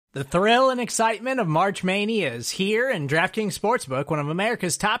The thrill and excitement of March Mania is here, and DraftKings Sportsbook, one of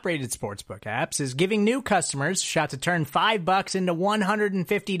America's top-rated sportsbook apps, is giving new customers a shot to turn $5 into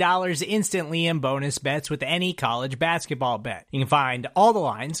 $150 instantly in bonus bets with any college basketball bet. You can find all the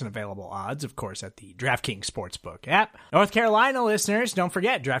lines and available odds, of course, at the DraftKings Sportsbook app. North Carolina listeners, don't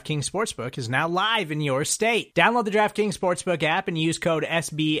forget, DraftKings Sportsbook is now live in your state. Download the DraftKings Sportsbook app and use code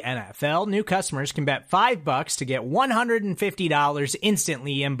SBNFL. New customers can bet $5 to get $150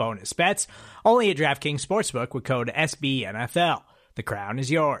 instantly in bonus bets, only at DraftKings Sportsbook with code SBNFL. The crown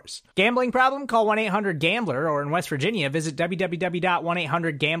is yours. Gambling problem? Call 1-800-GAMBLER, or in West Virginia, visit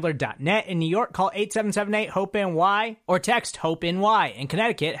www.1800gambler.net. In New York, call 8778-HOPE-NY or text HOPE-NY. In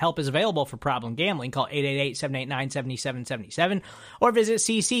Connecticut, help is available for problem gambling. Call 888-789-7777 or visit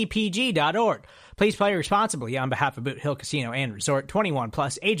ccpg.org. Please play responsibly on behalf of Boot Hill Casino and Resort. 21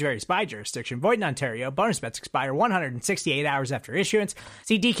 plus, age varies by jurisdiction. Void in Ontario. Bonus bets expire 168 hours after issuance.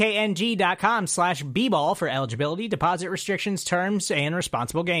 See dkng.com/bball for eligibility, deposit restrictions, terms, and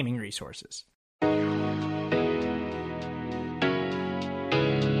responsible gaming resources.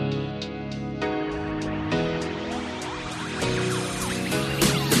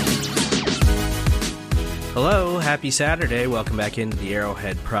 Hello, happy Saturday. Welcome back into the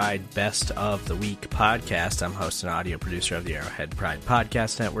Arrowhead Pride Best of the Week podcast. I'm host and audio producer of the Arrowhead Pride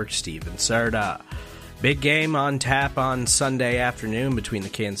Podcast Network, Steven Serta. Big game on tap on Sunday afternoon between the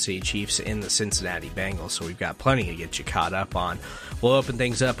Kansas City Chiefs and the Cincinnati Bengals, so we've got plenty to get you caught up on. We'll open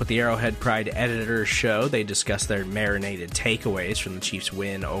things up with the Arrowhead Pride Editors Show. They discuss their marinated takeaways from the Chiefs'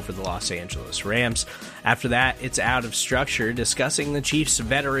 win over the Los Angeles Rams. After that, it's Out of Structure, discussing the Chiefs'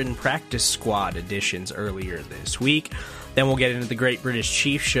 veteran practice squad additions earlier this week. Then we'll get into the Great British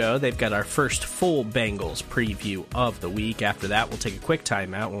Chief Show. They've got our first full Bengals preview of the week. After that, we'll take a quick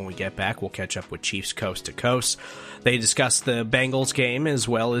timeout. When we get back, we'll catch up with Chiefs Coast to Coast. They discuss the Bengals game as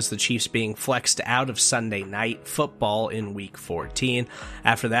well as the Chiefs being flexed out of Sunday Night Football in Week 14.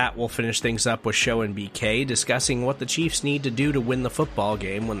 After that, we'll finish things up with Show and BK discussing what the Chiefs need to do to win the football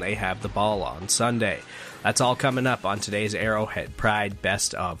game when they have the ball on Sunday. That's all coming up on today's Arrowhead Pride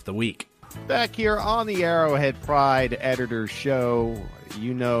Best of the Week. Back here on the Arrowhead Pride Editors Show,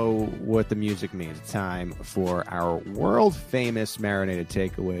 you know what the music means. It's time for our world-famous marinated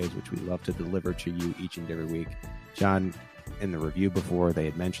takeaways, which we love to deliver to you each and every week. John, in the review before, they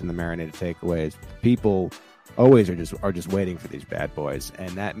had mentioned the marinated takeaways. People always are just waiting for these bad boys,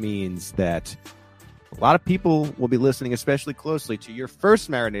 and that means that a lot of people will be listening especially closely to your first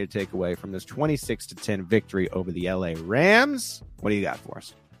marinated takeaway from this 26-10 victory over the LA Rams. What do you got for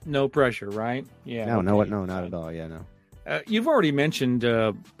us? No pressure, right? Yeah. No, not at all. Yeah, no. You've already mentioned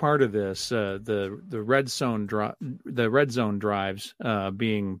part of this, the red zone drives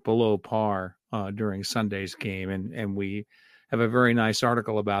being below par during Sunday's game, and we have a very nice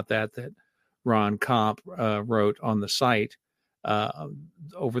article about that Ron Komp wrote on the site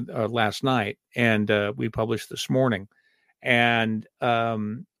over last night, and we published this morning. And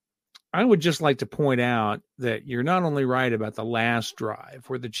I would just like to point out that you're not only right about the last drive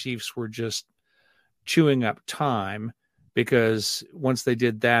where the Chiefs were just chewing up time, because once they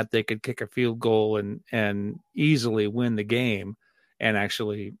did that, they could kick a field goal and easily win the game and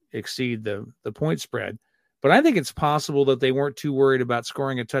actually exceed the point spread. But I think it's possible that they weren't too worried about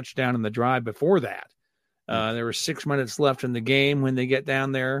scoring a touchdown in the drive before that. There were 6 minutes left in the game when they get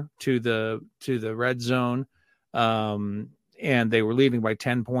down there to the red zone. And they were leading by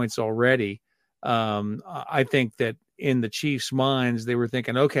 10 points already. I think that in the Chiefs' minds, they were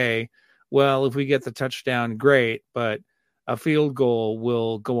thinking, okay, well, if we get the touchdown, great, but a field goal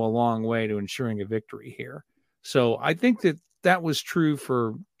will go a long way to ensuring a victory here. So I think that was true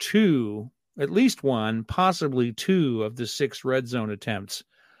for at least one, possibly two of the 6 red zone attempts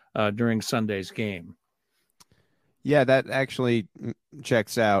during Sunday's game. Yeah, that actually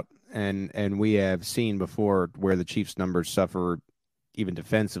checks out. And we have seen before where the Chiefs' numbers suffer even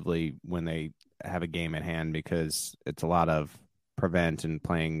defensively when they have a game at hand, because it's a lot of prevent and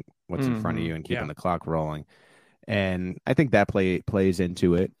playing what's in front of you and keeping the clock rolling. And I think that plays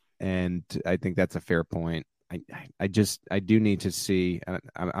into it. And I think that's a fair point. I do need to see,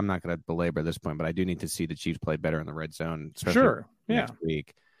 I'm not going to belabor this point, but I do need to see the Chiefs play better in the red zone, especially next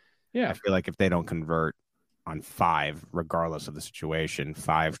week. Yeah. I feel like if they don't convert on 5, regardless of the situation,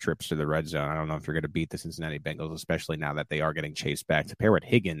 5 trips to the red zone, I don't know if you're going to beat the Cincinnati Bengals, especially now that they are getting chased back. To pair with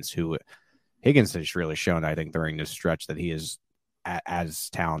Higgins has really shown, I think, during this stretch that he is as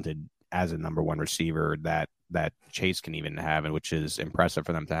talented as a number one receiver that Chase can even have, and which is impressive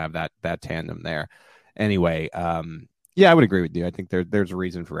for them to have that tandem there. Anyway, I would agree with you. I think there's a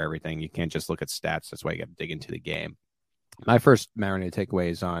reason for everything. You can't just look at stats. That's why you got to dig into the game. my first marinated takeaway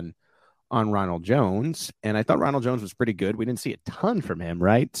is on Ronald Jones, and I thought Ronald Jones was pretty good. We didn't see a ton from him,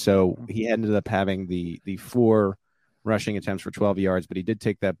 right? So he ended up having the 4 rushing attempts for 12 yards, but he did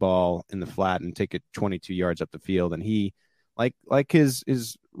take that ball in the flat and take it 22 yards up the field. And he, like his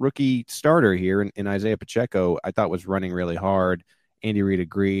rookie starter here in Isaiah Pacheco, I thought was running really hard. Andy Reid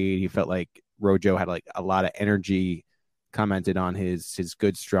agreed. He felt like Rojo had like a lot of energy, commented on his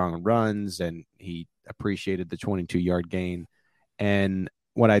good, strong runs, and he appreciated the 22-yard gain. And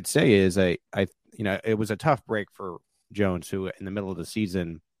what I'd say is it was a tough break for Jones, who in the middle of the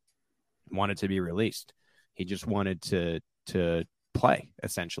season wanted to be released. He just wanted to play,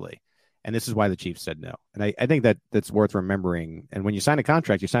 essentially. And this is why the Chiefs said no. And I think that's worth remembering. And when you sign a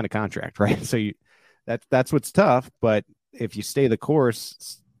contract, right? So that's what's tough. But if you stay the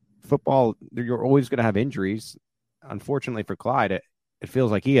course, football, you're always going to have injuries. Unfortunately for Clyde, it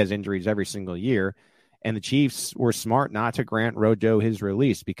feels like he has injuries every single year. And the Chiefs were smart not to grant Rojo his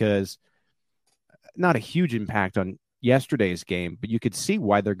release, because not a huge impact on yesterday's game, but you could see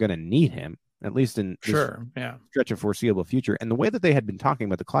why they're going to need him, at least in this stretch of foreseeable future. And the way that they had been talking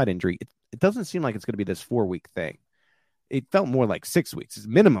about the Clyde injury, it doesn't seem like it's going to be this 4-week thing. It felt more like 6 weeks. It's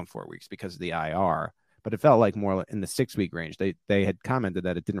minimum 4 weeks because of the IR, but it felt like more in the 6-week range. They had commented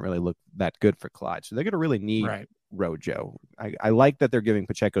that it didn't really look that good for Clyde. So they're going to really need Rojo. I like that they're giving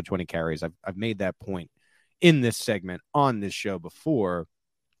Pacheco 20 carries. I've made that point in this segment on this show before,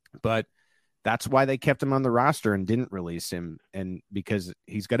 but that's why they kept him on the roster and didn't release him. And because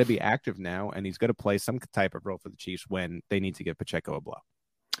he's got to be active now, and he's got to play some type of role for the Chiefs when they need to give Pacheco a blow.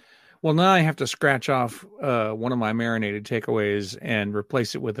 Well, now I have to scratch off one of my marinated takeaways and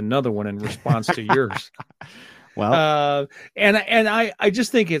replace it with another one in response to yours. Well, and I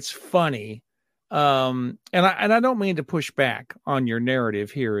just think it's funny. And I don't mean to push back on your narrative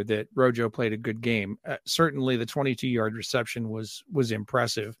here that Rojo played a good game. Certainly the 22-yard reception was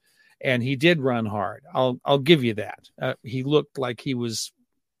impressive, and he did run hard. I'll give you that. He looked like he was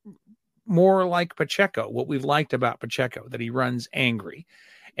more like Pacheco, what we've liked about Pacheco, that he runs angry.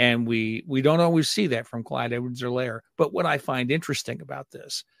 And we don't always see that from Clyde Edwards-Helaire. But what I find interesting about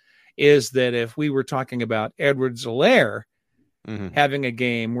this is that if we were talking about Edwards-Helaire having a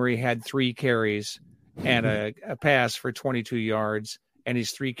game where he had 3 carries and a pass for 22 yards, and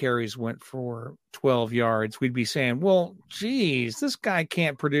his 3 carries went for 12 yards, we'd be saying, well, geez, this guy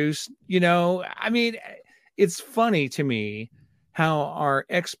can't produce. I mean, it's funny to me how our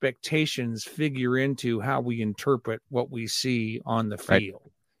expectations figure into how we interpret what we see on the field.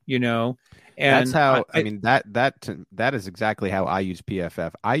 And that's how that is exactly how I use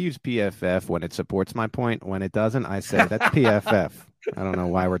PFF. I use PFF when it supports my point. When it doesn't, I say that's PFF. I don't know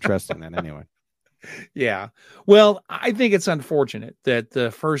why we're trusting that anyway. Yeah. Well, I think it's unfortunate that the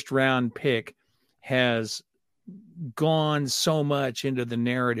first round pick has gone so much into the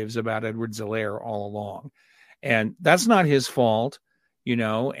narratives about Edwards-Helaire all along. And that's not his fault,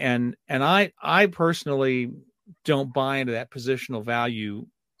 and I personally don't buy into that positional value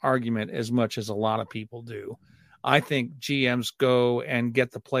argument as much as a lot of people do. I think GMs go and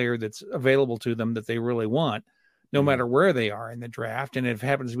get the player that's available to them that they really want, no matter where they are in the draft. And if it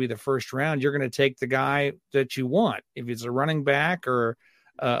happens to be the first round, you're going to take the guy that you want. If it's a running back or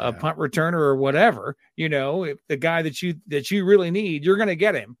a punt returner or whatever, if the guy that you really need, you're going to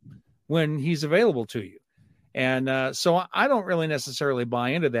get him when he's available to you. And so I don't really necessarily buy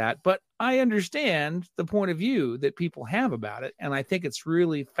into that, but I understand the point of view that people have about it. And I think it's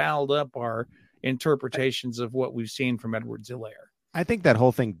really fouled up our interpretations of what we've seen from Edwards-Helaire. I think that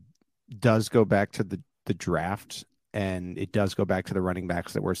whole thing does go back to the draft, and it does go back to the running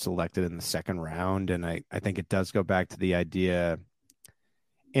backs that were selected in the second round. And I think it does go back to the idea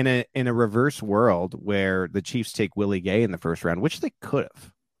in a reverse world where the Chiefs take Willie Gay in the first round, which they could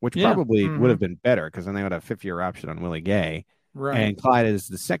have. Which probably would have been better, because then they would have a 5th-year option on Willie Gay. Right. And Clyde is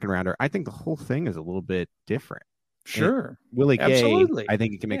the second rounder. I think the whole thing is a little bit different. Sure. And Willie Gay, I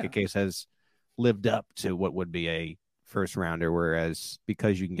think you can make a case, has lived up to what would be a first rounder, whereas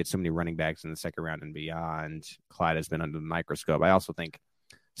because you can get so many running backs in the second round and beyond, Clyde has been under the microscope. I also think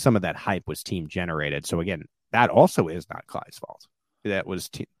some of that hype was team generated. So again, that also is not Clyde's fault. That was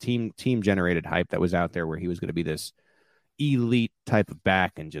team generated hype that was out there where he was going to be this elite type of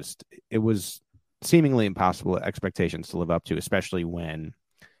back, and just it was seemingly impossible expectations to live up to, especially when,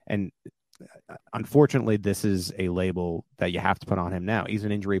 and unfortunately this is a label that you have to put on him now. He's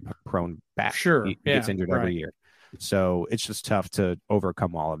an injury prone back. Sure. He gets injured every year, so it's just tough to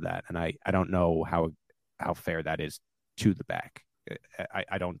overcome all of that. And I don't know how fair that is to the back.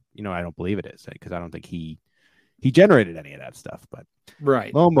 I don't believe it is, because I don't think he he generated any of that stuff. But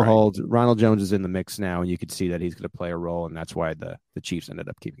right, lo and behold, Ronald Jones is in the mix now, and you could see that he's going to play a role, and that's why the Chiefs ended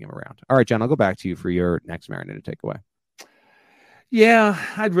up keeping him around. All right, John, I'll go back to you for your next marinated takeaway. Yeah,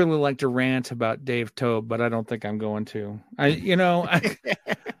 I'd really like to rant about Dave Tobe, but I don't think I'm going to. I've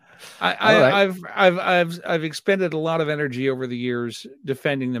expended a lot of energy over the years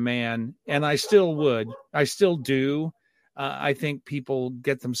defending the man, and I still would. I still do. I think people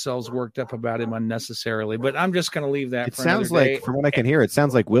get themselves worked up about him unnecessarily, but I'm just going to leave that. It for sounds another like, day. From what I can hear, it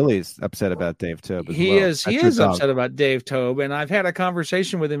sounds like Willie's upset about Dave Tobe as He well. is upset about Dave Tobe, and I've had a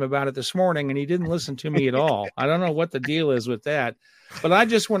conversation with him about it this morning, and he didn't listen to me at all. I don't know what the deal is with that, but I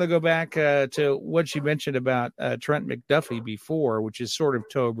just want to go back to what you mentioned about Trent McDuffie before, which is sort of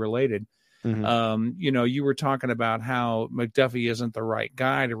Tobe related. Mm-hmm. You were talking about how McDuffie isn't the right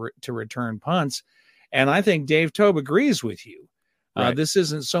guy to return punts. And I think Dave Tobe agrees with you. Right. This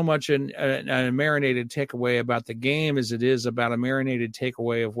isn't so much a marinated takeaway about the game as it is about a marinated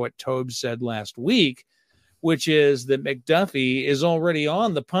takeaway of what Tobe said last week, which is that McDuffie is already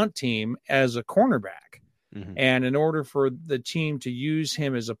on the punt team as a cornerback. Mm-hmm. And in order for the team to use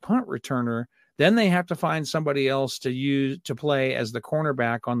him as a punt returner, then they have to find somebody else to play as the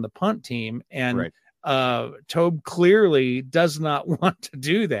cornerback on the punt team. And Tobe clearly does not want to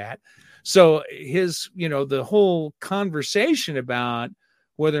do that. So the whole conversation about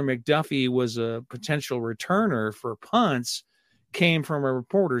whether McDuffie was a potential returner for punts came from a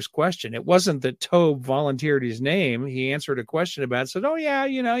reporter's question. It wasn't that Tobe volunteered his name. He answered a question about it, said, "Oh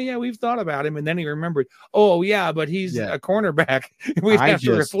yeah, we've thought about him." And then he remembered, "Oh yeah, but he's a cornerback. We'd have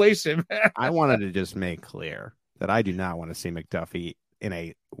to replace him." I wanted to just make clear that I do not want to see McDuffie in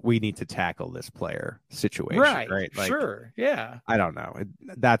a we need to tackle this player situation. Right. Like, sure. Yeah. I don't know.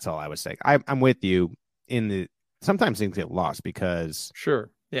 That's all I was saying. I'm with you sometimes things get lost because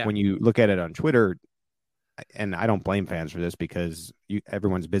when you look at it on Twitter, and I don't blame fans for this because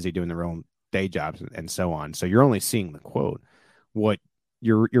everyone's busy doing their own day jobs and so on. So you're only seeing the quote. What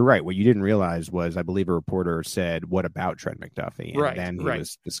you're right. What you didn't realize was, I believe a reporter said, "What about Trent McDuffie?" And then he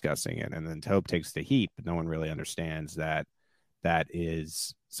was discussing it. And then Tobe takes the heat, but no one really understands that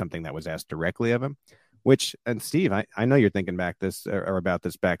is something that was asked directly of him. And Steve, I know you're thinking back about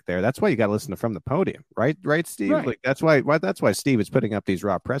this back there. That's why you got to listen to From the Podium, right, Steve? Right. Like that's why Steve is putting up these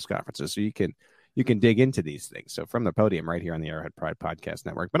raw press conferences so you can dig into these things. So From the Podium right here on the Arrowhead Pride Podcast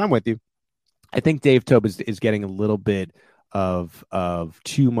Network. But I'm with you. I think Dave Tobe is getting a little bit of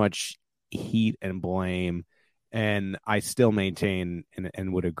too much heat and blame, and I still maintain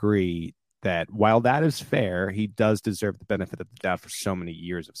and would agree that while that is fair, he does deserve the benefit of the doubt for so many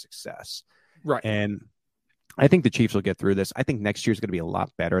years of success. Right. And I think the Chiefs will get through this. I think next year is going to be a lot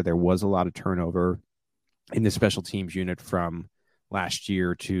better. There was a lot of turnover in the special teams unit from last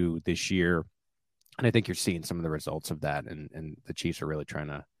year to this year. And I think you're seeing some of the results of that. And the Chiefs are really trying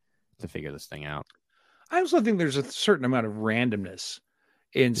to figure this thing out. I also think there's a certain amount of randomness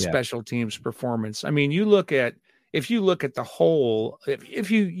in special teams performance. I mean, if you look at the whole,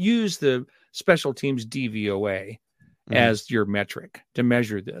 if you use the special teams DVOA as your metric to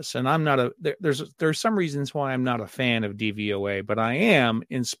measure this, and I'm not there's some reasons why I'm not a fan of DVOA, but I am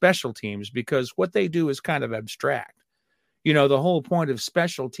in special teams because what they do is kind of abstract. The whole point of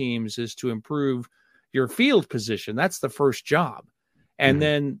special teams is to improve your field position. That's the first job. And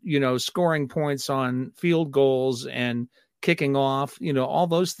then, scoring points on field goals and kicking off, all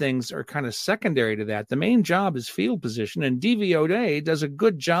those things are kind of secondary to that. The main job is field position, and DVOA does a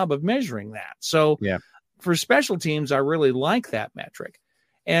good job of measuring that. So for special teams, I really like that metric.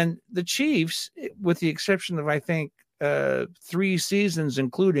 And the Chiefs, with the exception of, I think, 3 seasons,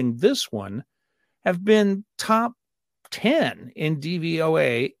 including this one, have been top 10 in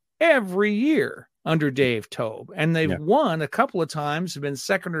DVOA every year under Dave Tobe. And they've won a couple of times, have been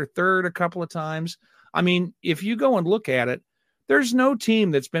second or third a couple of times. I mean, if you go and look at it, there's no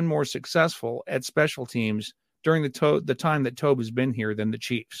team that's been more successful at special teams during the time that Tobe has been here than the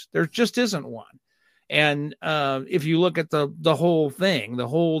Chiefs. There just isn't one. And if you look at the whole thing, the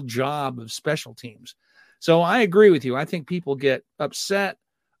whole job of special teams. So I agree with you. I think people get upset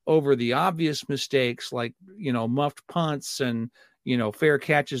over the obvious mistakes like, muffed punts and, fair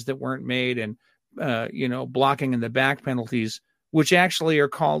catches that weren't made and, blocking in the back penalties, which actually are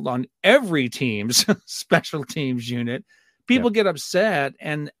called on every team's special teams unit. People get upset,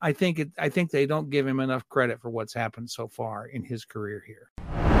 and I think they don't give him enough credit for what's happened so far in his career here.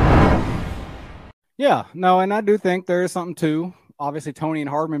 Yeah, no, and I do think there is something to, obviously, Tony and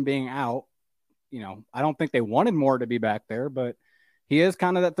Hardman being out. I don't think they wanted Moore to be back there, but he is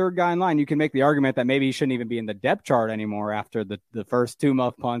kind of that third guy in line. You can make the argument that maybe he shouldn't even be in the depth chart anymore after the first 2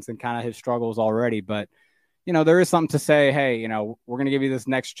 muff punts and kind of his struggles already. But, there is something to say, hey, we're going to give you this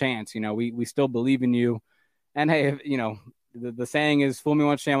next chance. We still believe in you. And hey, the saying is fool me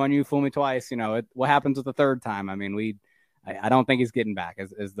once, shame on you, fool me twice. What happens with the third time? I mean, I don't think he's getting back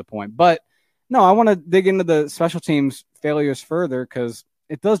is the point. But no, I want to dig into the special teams failures further because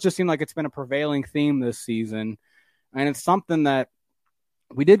it does just seem like it's been a prevailing theme this season. And it's something that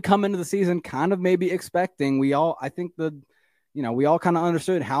we did come into the season kind of maybe expecting. We all kind of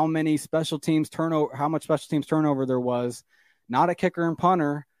understood how much special teams turnover there was, not a kicker and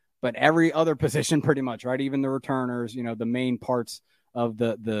punter, but every other position pretty much, right? Even the returners, the main parts of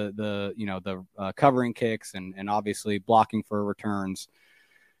the covering kicks and obviously blocking for returns.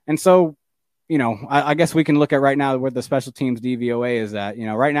 And so, I guess we can look at right now where the special teams DVOA is at.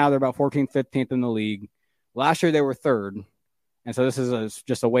 Right now they're about 14th, 15th in the league. Last year they were third. And so this is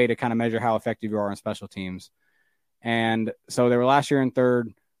just a way to kind of measure how effective you are in special teams. And so they were last year in third.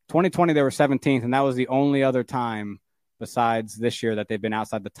 2020 they were 17th, and that was the only other time besides this year that they've been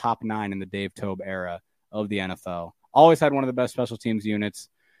outside the top 9 in the Dave Tobe era of the NFL. Always had one of the best special teams units.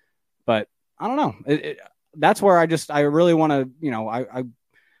 But I don't know. That's where I really want to,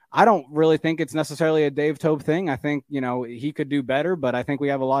 I don't really think it's necessarily a Dave Tobe thing. I think, he could do better, but I think we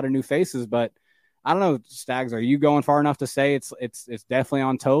have a lot of new faces. But I don't know, Stags, are you going far enough to say it's definitely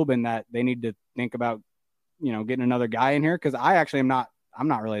on Tobe and that they need to think about, getting another guy in here? Because I actually I'm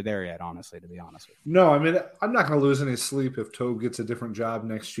not really there yet, honestly, to be honest with you. No, I mean, I'm not going to lose any sleep if Tobe gets a different job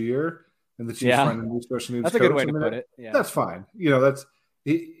next year and the Chiefs find a new special teams coach. That's a good way to put it. Yeah. That's fine.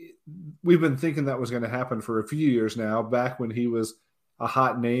 We've been thinking that was going to happen for a few years now, back when he was a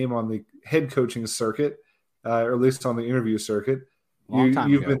hot name on the head coaching circuit, or at least on the interview circuit.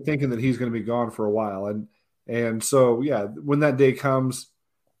 You've been thinking that he's going to be gone for a while. And so, yeah, when that day comes,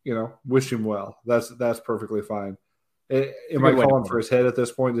 wish him well. That's perfectly fine. Am I calling for his head at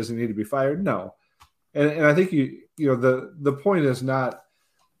this point? Does he need to be fired? No. And I think the point is not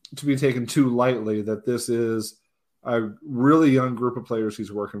to be taken too lightly that this is a really young group of players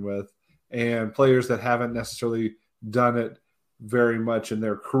he's working with and players that haven't necessarily done it very much in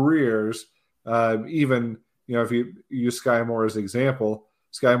their careers. Even, if you use Sky Moore as an example,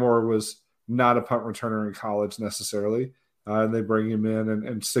 Sky Moore was not a punt returner in college necessarily. And they bring him in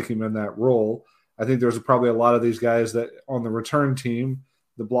and stick him in that role. I think there's probably a lot of these guys that on the return team,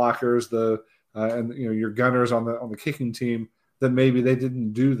 the blockers, and your gunners on the kicking team, that maybe they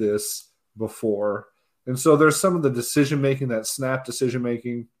didn't do this before. And so there's some of the decision making, that snap decision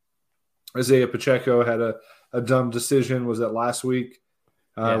making. Isaiah Pacheco had a dumb decision. Was that last week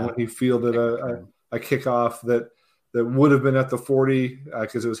when he fielded a kickoff that would have been at the 40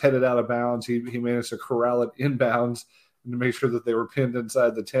 because it was headed out of bounds. He managed to corral it inbounds and to make sure that they were pinned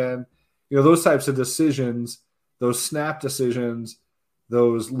inside the 10. Those types of decisions, those snap decisions,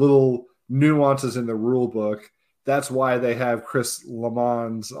 those little nuances in the rule book, that's why they have Chris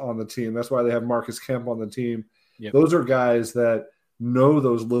Lamons on the team. That's why they have Marcus Kemp on the team. Yep. Those are guys that know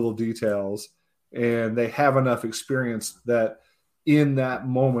those little details, and they have enough experience that in that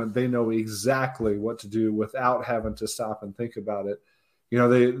moment they know exactly what to do without having to stop and think about it.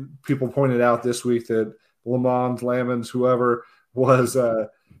 People pointed out this week that Lamons, whoever was,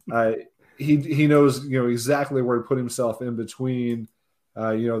 he knows exactly where to put himself in between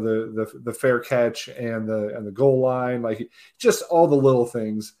the fair catch and the goal line, like just all the little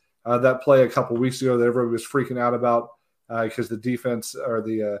things. That play a couple weeks ago that everybody was freaking out about because the defense or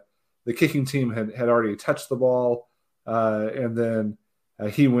the kicking team had already touched the ball, and then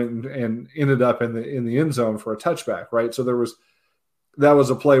he went and ended up in the end zone for a touchback, right? So that was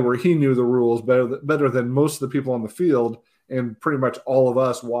a play where he knew the rules better than most of the people on the field and pretty much all of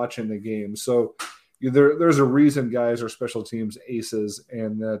us watching the game. So there's a reason guys are special teams aces,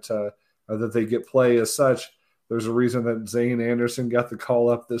 and that they get play as such. There's a reason that Zane Anderson got the call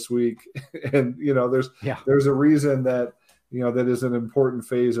up this week, and there's a reason that that is an important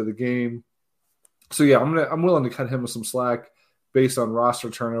phase of the game. So yeah, I'm willing to cut him with some slack based on roster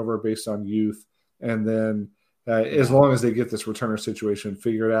turnover, based on youth, and then as long as they get this returner situation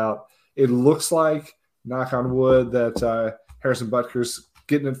figured out. It looks like, knock on wood, that Harrison Butker's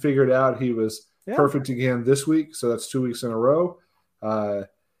getting it figured out. He was perfect again this week, so that's 2 weeks in a row.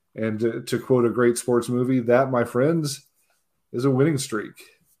 And to quote a great sports movie, that, my friends, is a winning streak.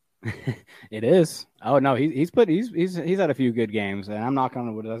 It is. Oh no, he's had a few good games, and I'm not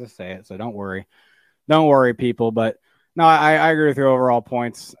going to say it, so don't worry, people. But no, I agree with your overall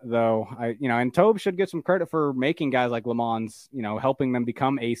points, though. And Tobe should get some credit for making guys like Lamons, helping them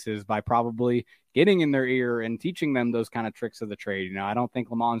become aces by probably getting in their ear and teaching them those kind of tricks of the trade. I don't think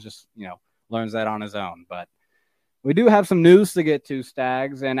Lamons just learns that on his own, but we do have some news to get to,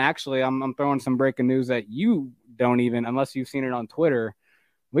 Stags. And actually, I'm throwing some breaking news that you don't even, unless you've seen it on Twitter.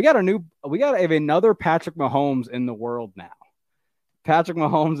 We got another Patrick Mahomes in the world now. Patrick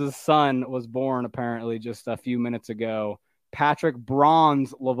Mahomes' son was born apparently just a few minutes ago. Patrick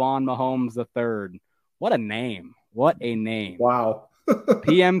Bronze Lavon Mahomes III. What a name. What a name. Wow.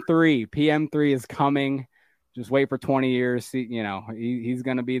 PM3 is coming. Just wait for 20 years. He's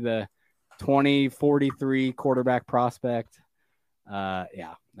going to be the 2043 quarterback prospect.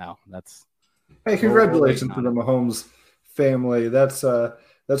 That's. Hey, congratulations to the Mahomes family.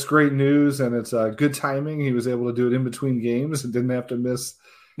 That's great news, and it's good timing. He was able to do it in between games and didn't have to miss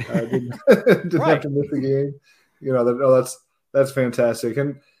didn't have to miss the game. That's fantastic.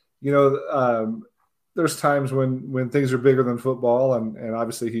 And there's times when things are bigger than football, and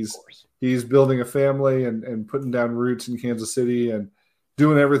obviously he's building a family and putting down roots in Kansas City and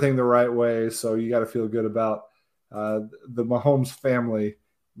doing everything the right way. So you got to feel good about the Mahomes family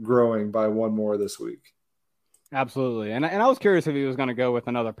growing by one more this week. Absolutely. And I was curious if he was going to go with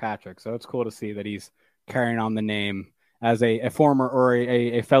another Patrick. So it's cool to see that he's carrying on the name as a former or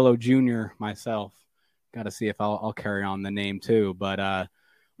a fellow junior myself. Got to see if I'll carry on the name too. But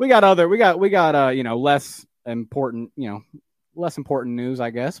we got less important news, I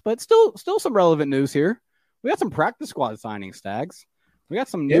guess, but still some relevant news here. We got some practice squad signing, Stags. We got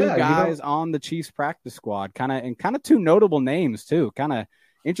some new guys on the Chiefs practice squad, kind of two notable names too. Kind of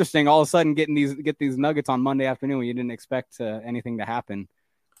interesting all of a sudden get these nuggets on Monday afternoon when you didn't expect anything to happen.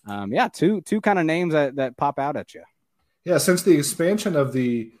 Two kind of names that pop out at you. Yeah, since the expansion of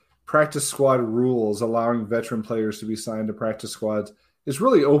the practice squad rules allowing veteran players to be signed to practice squads, it's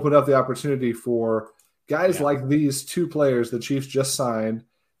really opened up the opportunity for guys like these two players the Chiefs just signed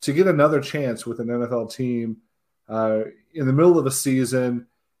to get another chance with an NFL team in the middle of a season.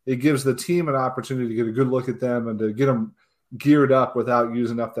 It gives the team an opportunity to get a good look at them and to get them geared up without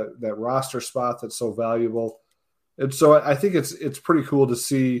using up that roster spot that's so valuable. And so I think it's pretty cool to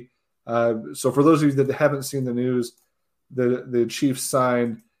see. So for those of you that haven't seen the news, the Chiefs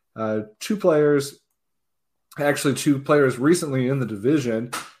signed two players recently in the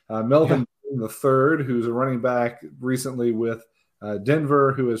division. Melvin the third, who's a running back recently with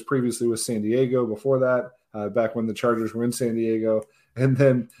Denver, who was previously with San Diego before that, back when the Chargers were in San Diego. And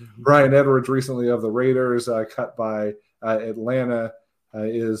then Brian Edwards recently of the Raiders, cut by Atlanta,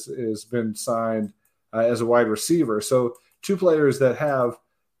 is been signed as a wide receiver. So two players that have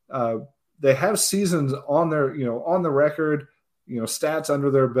seasons on the record, stats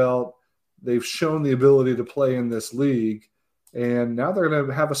under their belt. They've shown the ability to play in this league, and now they're going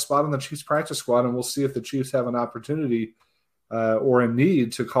to have a spot on the Chiefs practice squad, and we'll see if the Chiefs have an opportunity or a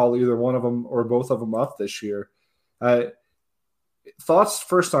need to call either one of them or both of them up this year. Thoughts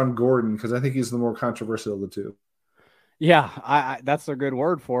first on Gordon, because I think he's the more controversial of the two. Yeah, I that's a good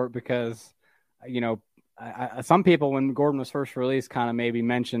word for it, because some people, when Gordon was first released, kind of maybe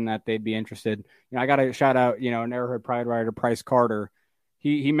mentioned that they'd be interested. I got to shout out, an Arrowhead Pride writer, Price Carter.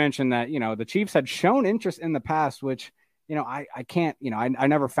 He mentioned that, the Chiefs had shown interest in the past, which, I can't, I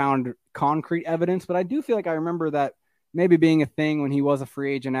never found concrete evidence, but I do feel like I remember that maybe being a thing when he was a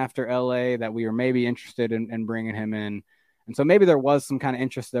free agent after LA, that we were maybe interested in bringing him in. And so maybe there was some kind of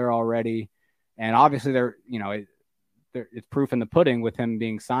interest there already. And obviously it's proof in the pudding with him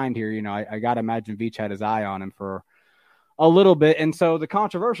being signed here. I got to imagine Veach had his eye on him for a little bit. And so the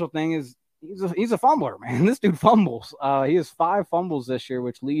controversial thing is he's a fumbler, man. This dude fumbles. He has 5 fumbles this year,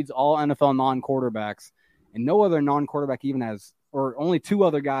 which leads all NFL non-quarterbacks. And no other non-quarterback even has, or only 2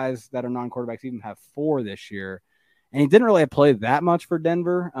 other guys that are non-quarterbacks even have 4 this year. And he didn't really play that much for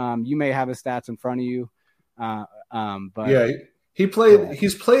Denver. You may have his stats in front of you. But yeah,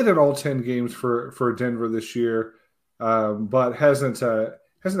 he's played in all 10 games for Denver this year. But hasn't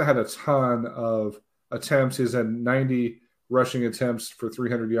had a ton of attempts. He's had 90 rushing attempts for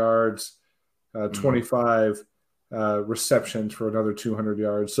 300 yards, 25 receptions for another 200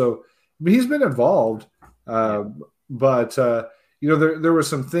 yards. So he's been involved. But there were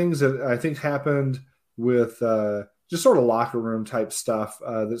some things that I think happened with just sort of locker room type stuff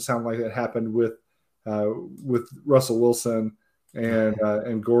that sound like it happened with Russell Wilson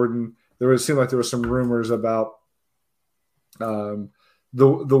and Gordon. It seemed like there were some rumors about the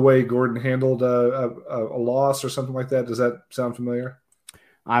way Gordon handled a loss or something like that. Does that sound familiar?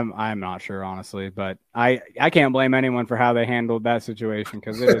 I'm not sure, honestly, but I can't blame anyone for how they handled that situation,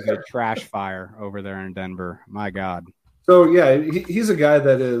 because it is a trash fire over there in Denver. My God. So yeah, he's a guy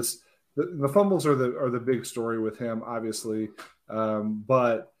that is the fumbles are the big story with him, obviously,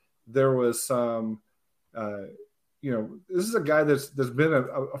 but there was some. This is a guy that's been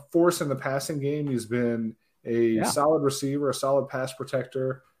a force in the passing game. He's been a solid receiver, a solid pass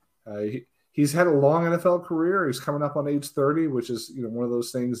protector. He's had a long NFL career. He's coming up on age 30, which is, one of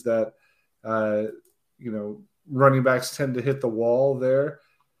those things that, running backs tend to hit the wall there.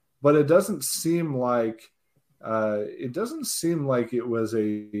 But it doesn't seem like it was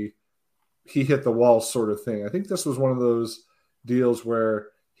he hit the wall sort of thing. I think this was one of those deals where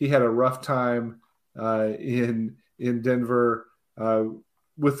he had a rough time in Denver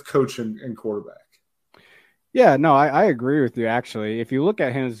with coach and quarterback. Yeah, no, I agree with you, actually. If you look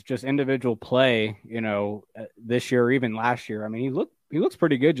at his just individual play, this year or even last year, I mean, he looks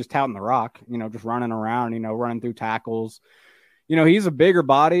pretty good just touting the rock, just running around, running through tackles. He's a bigger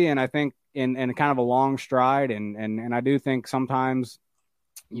body, and I think in kind of a long stride, and I do think sometimes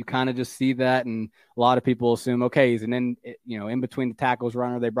you kind of just see that, and a lot of people assume, okay, he's in between the tackles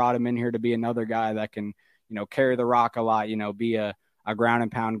runner. They brought him in here to be another guy that can, carry the rock a lot, be a ground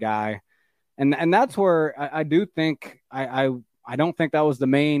and pound guy. And that's where I do think I don't think that was the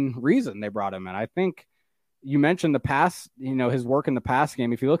main reason they brought him in. I think you mentioned the pass, his work in the pass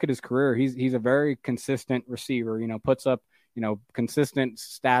game. If you look at his career, he's a very consistent receiver, puts up, consistent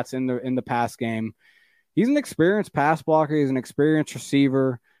stats in the pass game. He's an experienced pass blocker. He's an experienced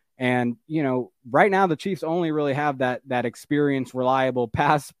receiver. And, right now the Chiefs only really have that experienced, reliable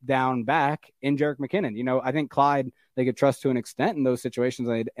pass down back in Jerick McKinnon. I think Clyde, they could trust to an extent in those situations,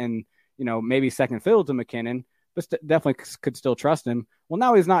 and maybe second fiddle to McKinnon, but definitely could still trust him. Well,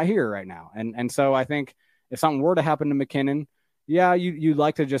 now he's not here right now. And so I think if something were to happen to McKinnon, you'd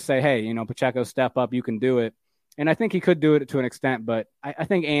like to just say, hey, Pacheco, step up, you can do it. And I think he could do it to an extent, but I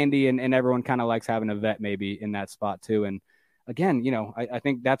think Andy and everyone kind of likes having a vet maybe in that spot too. And again, I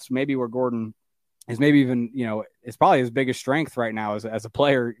think that's maybe where Gordon is maybe even, it's probably his biggest strength right now as a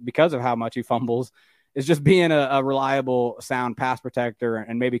player because of how much he fumbles, is just being a reliable, sound pass protector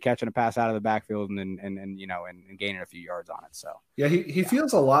and maybe catching a pass out of the backfield and gaining a few yards on it. So yeah, he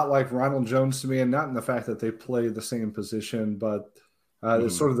feels a lot like Ronald Jones to me, and not in the fact that they play the same position, but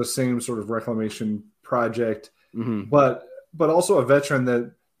it's sort of the same sort of reclamation project. Mm-hmm. But also a veteran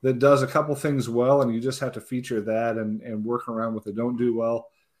that does a couple things well, and you just have to feature that and work around what they don't do well.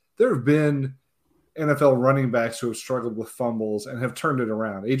 There have been NFL running backs who have struggled with fumbles and have turned it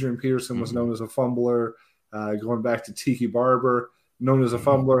around. Adrian Peterson was known as a fumbler, going back to Tiki Barber, known as a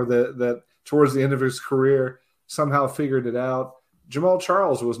fumbler that towards the end of his career somehow figured it out. Jamal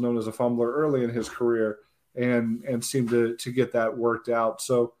Charles was known as a fumbler early in his career and seemed to get that worked out.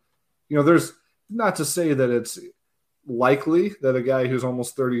 So, there's not to say that it's likely that a guy who's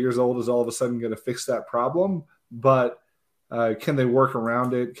almost 30 years old is all of a sudden going to fix that problem, but can they work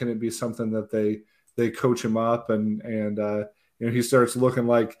around it? Can it be something that they coach him up and he starts looking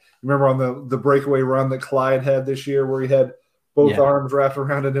like, remember on the breakaway run that Clyde had this year where he had both arms wrapped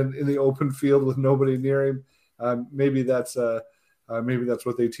around it in the open field with nobody near him. Maybe that's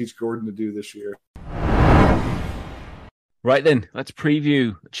what they teach Gordon to do this year. Right then, let's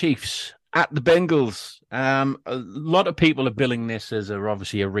preview Chiefs at the Bengals. A lot of people are billing this as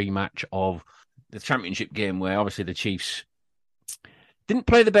obviously a rematch of the championship game where obviously the Chiefs didn't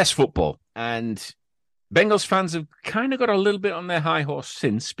play the best football, and Bengals fans have kind of got a little bit on their high horse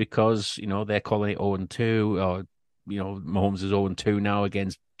since, because, they're calling it 0-2, or, Mahomes is 0-2 now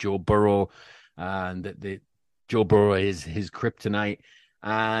against Joe Burrow, and Joe Burrow is his kryptonite,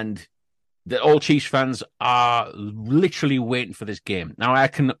 and all Chiefs fans are literally waiting for this game. Now, I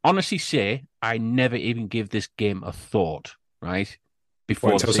can honestly say I never even give this game a thought, right?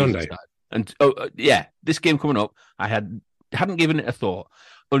 Before until Sunday. And this game coming up, I hadn't given it a thought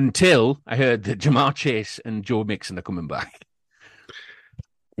until I heard that Jamar Chase and Joe Mixon are coming back.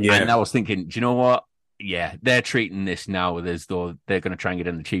 Yeah. And I was thinking, do you know what? Yeah, they're treating this now as though they're going to try and get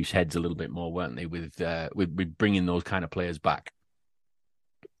in the Chiefs' heads a little bit more, weren't they, with bringing those kind of players back?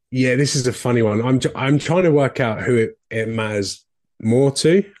 Yeah, this is a funny one. I'm trying to work out who it matters more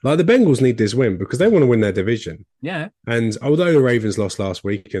to. Like, the Bengals need this win because they want to win their division. Yeah. And although the Ravens lost last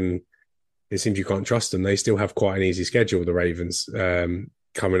week and it seems you can't trust them, they still have quite an easy schedule, the Ravens,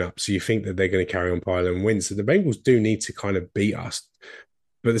 coming up. So you think that they're going to carry on piling wins. So the Bengals do need to kind of beat us.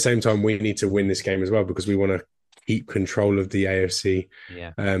 But at the same time, we need to win this game as well because we want to keep control of the AFC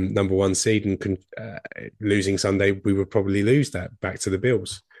number one seed. And losing Sunday, we would probably lose that back to the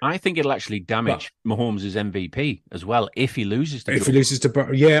Bills. I think it'll actually damage Mahomes' MVP as well if he loses to. If he loses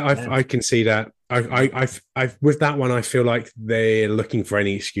to, I can see that. I with that one, I feel like they're looking for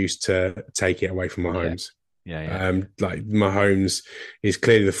any excuse to take it away from Mahomes. Like Mahomes is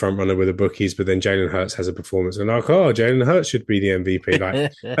clearly the front runner with the bookies, but then Jalen Hurts has a performance, and like, oh, Jalen Hurts should be the MVP.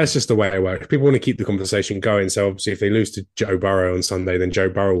 Like that's just the way it works. People want to keep the conversation going. So obviously, if they lose to Joe Burrow on Sunday, then Joe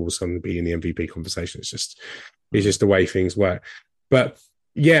Burrow will suddenly be in the MVP conversation. It's just the way things work. But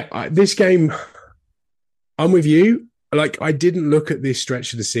yeah, this game, I'm with you. Like I didn't look at this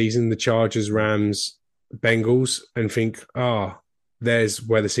stretch of the season, the Chargers, Rams, Bengals, and think, there's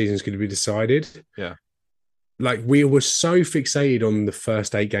where the season's going to be decided. Yeah. Like we were so fixated on the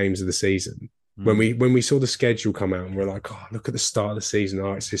first 8 games of the season. When we saw the schedule come out and we're like, look at the start of the season.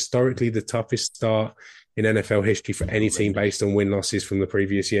 It's historically the toughest start in NFL history for any team based on win-losses from the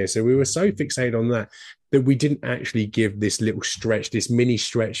previous year. So we were so fixated on that we didn't actually give this little stretch, this mini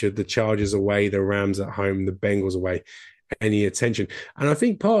stretch of the Chargers away, the Rams at home, the Bengals away, any attention. And I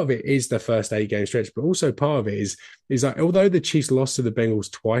think part of it is the first 8 game stretch, but also part of it is like, although the Chiefs lost to the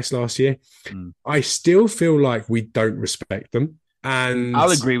Bengals twice last year, I still feel like we don't respect them. And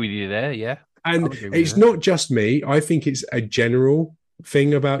I'll agree with you there. Yeah. And it's not just me. I think it's a general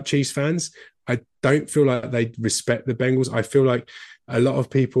thing about Chiefs fans. I don't feel like they respect the Bengals. I feel like a lot of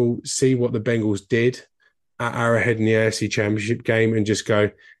people see what the Bengals did at Arrowhead in the AFC Championship game and just go,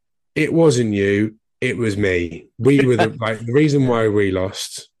 it wasn't you. It was me. We were the reason why we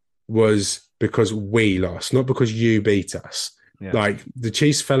lost was because we lost, not because you beat us. Yeah. Like the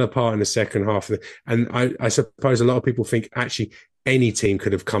Chiefs fell apart in the second half. And I suppose a lot of people think actually any team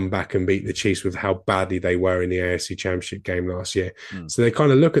could have come back and beat the Chiefs with how badly they were in the AFC Championship game last year. So they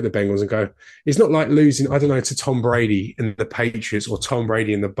kind of look at the Bengals and go, it's not like losing, I don't know, to Tom Brady and the Patriots or Tom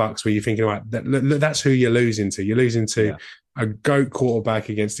Brady and the Bucks where you're thinking, that's who you're losing to. You're losing to a GOAT quarterback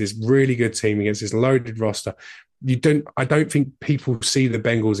against this really good team, against this loaded roster. I don't think people see the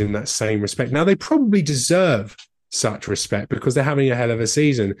Bengals in that same respect. Now, they probably deserve such respect because they're having a hell of a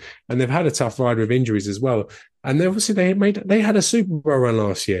season and they've had a tough ride with injuries as well. And obviously they had a Super Bowl run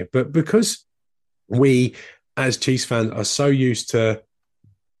last year, but because we as Chiefs fans are so used to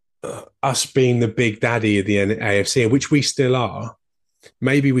us being the big daddy of the AFC, which we still are,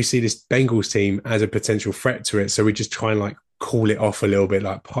 maybe we see this Bengals team as a potential threat to it. So we just try and like cool it off a little bit,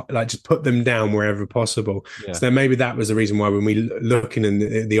 like just put them down wherever possible. Yeah. So then maybe that was the reason why when we looking in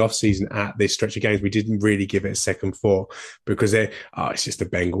the off season at this stretch of games, we didn't really give it a second thought because it's just the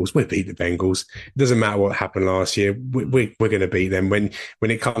Bengals. We beat the Bengals. It doesn't matter what happened last year. We're going to beat them. When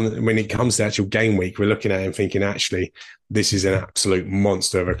it comes to actual game week, we're looking at it and thinking, actually, this is an absolute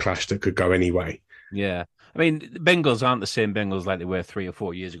monster of a clash that could go any way. Yeah. I mean, the Bengals aren't the same Bengals like they were 3 or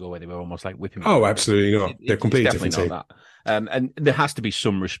 4 years ago where they were almost like whipping. Oh, absolutely not. They're completely different team. That. And there has to be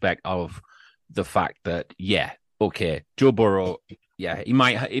some respect of the fact that, Joe Burrow,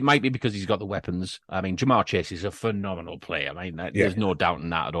 it might be because he's got the weapons. I mean, Jamar Chase is a phenomenal player. I mean, there's no doubt in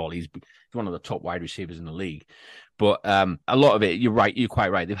that at all. He's one of the top wide receivers in the league. But a lot of it, you're right, you're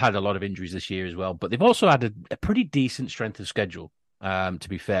quite right. They've had a lot of injuries this year as well, but they've also had a pretty decent strength of schedule. To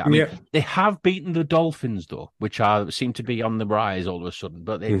be fair, I mean, they have beaten the Dolphins though, which seem to be on the rise all of a sudden.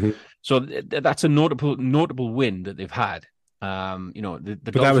 But so that's a notable win that they've had. But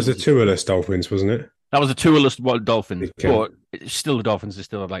that was the Tua-less Dolphins, wasn't it? That was the Tua-less Dolphins, but still the Dolphins are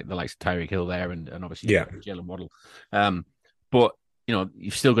still like the likes of Tyreek Hill there, and obviously Jalen Waddle. But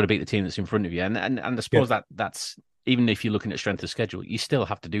you've still got to beat the team that's in front of you, and I suppose that's. Even if you're looking at strength of schedule, you still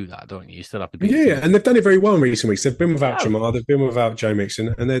have to do that, don't you? You still have to beat and they've done it very well in recent weeks. They've been without Jamar, they've been without Joe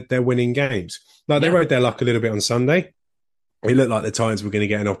Mixon, and they're winning games. Like they rode their luck a little bit on Sunday. It looked like the Titans were going to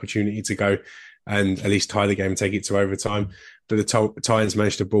get an opportunity to go and at least tie the game and take it to overtime. But the Titans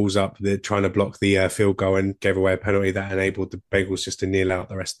managed to balls up. They're trying to block the field goal and gave away a penalty that enabled the Bengals just to kneel out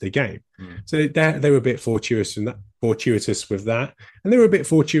the rest of the game. So they were a bit fortuitous with that. And they were a bit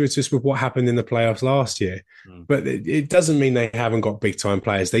fortuitous with what happened in the playoffs last year. But it doesn't mean they haven't got big-time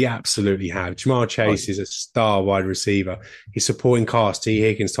players. They absolutely have. Jamar Chase is a star wide receiver. His supporting cast, T.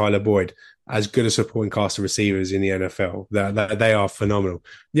 Higgins, Tyler Boyd, as good a supporting cast of receivers in the NFL. They are phenomenal.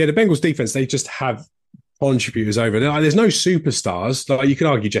 Yeah, the Bengals defense, they just have contributors over. There's no superstars. Like you could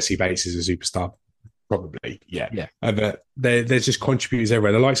argue Jesse Bates is a superstar, probably. Yeah. But there's just contributors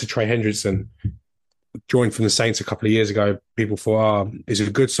everywhere. The likes of Trey Hendrickson joined from the Saints a couple of years ago. People thought, is it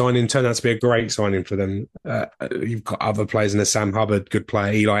a good signing? Turned out to be a great signing for them. You've got other players in there. Sam Hubbard, good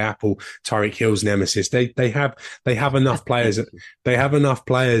player. Eli Apple, Tyreek Hill's nemesis. They have enough players. They have enough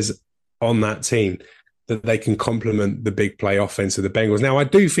players on that team that they can complement the big play offense of the Bengals. Now, I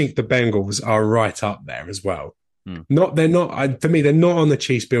do think the Bengals are right up there as well. They're not. For me, they're not on the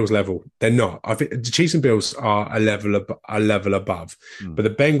Chiefs Bills level. They're not. I think the Chiefs and Bills are a level above. But the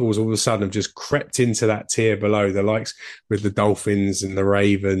Bengals all of a sudden have just crept into that tier below the likes with the Dolphins and the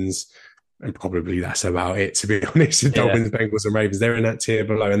Ravens And probably that's about it, to be honest. The Dolphins, Bengals, and Ravens, they're in that tier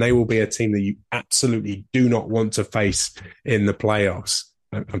below, and they will be a team that you absolutely do not want to face in the playoffs.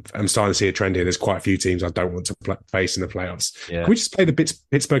 I'm starting to see a trend here. There's quite a few teams I don't want to face in the playoffs. Yeah. Can we just play the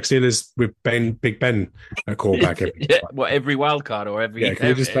Pittsburgh Steelers with Big Ben at quarterback? Every wild card or every? Yeah, can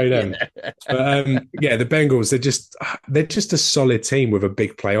we just play them? But the Bengals, they're just a solid team with a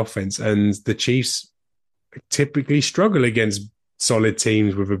big play offense, and the Chiefs typically struggle against solid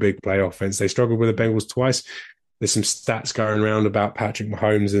teams with a big play offense. They struggled with the Bengals twice. There's some stats going around about Patrick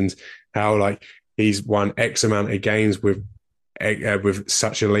Mahomes and how he's won X amount of games with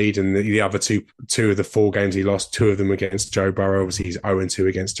such a lead, and the other two of the 4 games he lost, 2 of them against Joe Burrow. Obviously, he's 0-2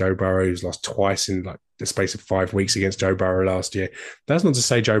 against Joe Burrow. He's lost twice in the space of 5 weeks against Joe Burrow last year. That's not to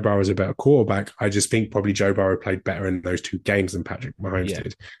say Joe Burrow is a better quarterback. I just think probably Joe Burrow played better in those 2 games than Patrick Mahomes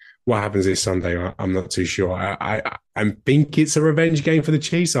did. What happens this Sunday, I'm not too sure. I think it's a revenge game for the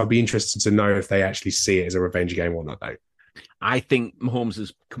Chiefs. I'll be interested to know if they actually see it as a revenge game or not, though. I think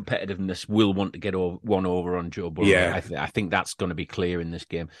Mahomes' competitiveness will want to get one over on Joe Burrow. Yeah. I think that's going to be clear in this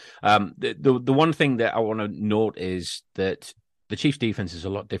game. The one thing that I want to note is that the Chiefs' defense is a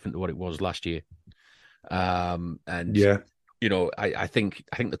lot different to what it was last year. I think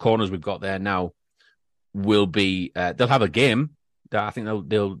the corners we've got there now will be they'll have a game. I think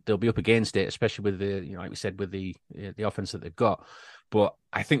they'll be up against it, especially with the like we said, with the offense that they've got. But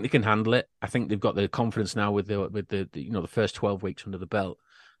I think they can handle it. I think they've got the confidence now with the first 12 weeks under the belt.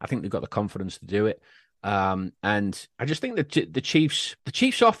 I think they've got the confidence to do it. And I just think that the Chiefs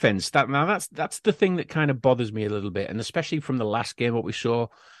offense, that's the thing that kind of bothers me a little bit, and especially from the last game, what we saw.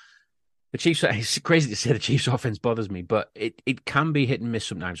 The Chiefs, it's crazy to say the Chiefs offense bothers me, but it can be hit and miss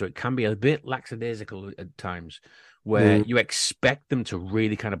sometimes, or it can be a bit lackadaisical at times, where you expect them to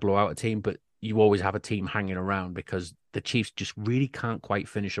really kind of blow out a team, but you always have a team hanging around because the Chiefs just really can't quite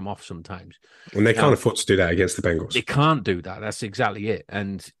finish them off sometimes. And they can't afford to do that against the Bengals. They can't do that. That's exactly it.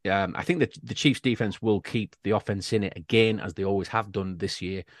 And I think that the Chiefs defense will keep the offense in it again, as they always have done this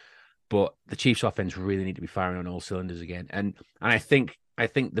year. But the Chiefs offense really need to be firing on all cylinders again. And I think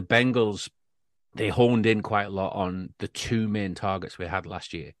the Bengals, they honed in quite a lot on the 2 main targets we had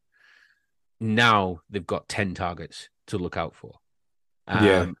last year. Now they've got 10 targets to look out for.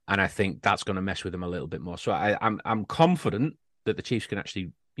 And I think that's going to mess with them a little bit more. So I'm confident that the Chiefs can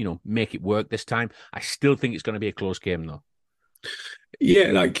actually, make it work this time. I still think it's going to be a close game, though.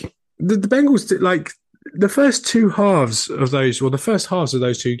 Yeah, the Bengals, the first 2 halves of those, the first halves of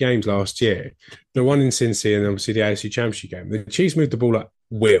those 2 games last year, the one in Cincy and obviously the AFC Championship game, the Chiefs moved the ball at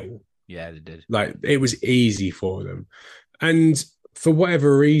will. Yeah, they did. It was easy for them. And for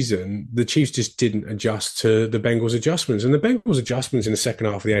whatever reason, the Chiefs just didn't adjust to the Bengals' adjustments. And the Bengals' adjustments in the second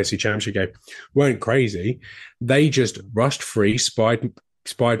half of the AFC Championship game weren't crazy. They just rushed free, spied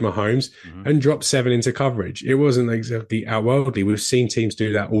Mahomes, and dropped 7 into coverage. It wasn't exactly outworldly. We've seen teams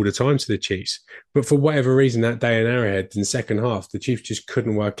do that all the time to the Chiefs. But for whatever reason, that day in Arrowhead, in the second half, the Chiefs just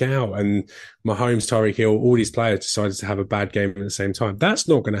couldn't work out. And Mahomes, Tyreek Hill, all these players decided to have a bad game at the same time. That's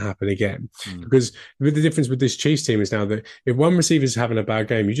not going to happen again. Because the difference with this Chiefs team is now that if one receiver is having a bad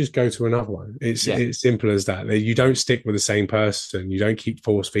game, you just go to another one. It's simple as that. You don't stick with the same person. You don't keep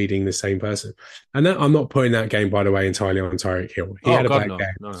force feeding the same person. And I'm not putting that game, by the way, entirely on Tyreek Hill. He had a bad game.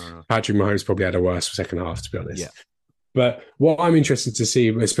 No. Patrick Mahomes probably had a worse second half, to be honest. Yeah. But what I'm interested to see,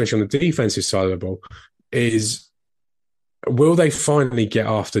 especially on the defensive side of the ball, is will they finally get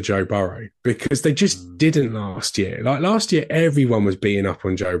after Joe Burrow? Because they just didn't last year. Last year, everyone was beating up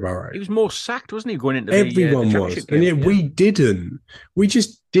on Joe Burrow. He was more sacked, wasn't he, going into everyone the was. And yet we didn't. We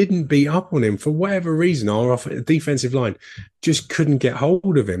just didn't beat up on him for whatever reason. Our defensive line just couldn't get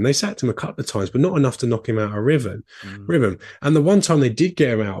hold of him. They sacked him a couple of times, but not enough to knock him out of rhythm. And the one time they did get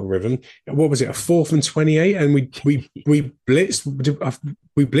him out of rhythm, what was it, a 4th and 28? And we blitzed.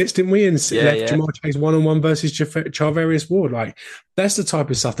 We blitzed, didn't we? And left Jamar Chase 1-on-1 versus Charvarius Ward. That's the type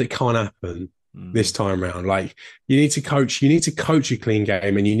of stuff that can't happen this time around. You need to coach a clean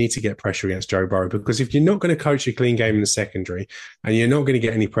game, and you need to get pressure against Joe Burrow, because if you're not going to coach a clean game in the secondary and you're not going to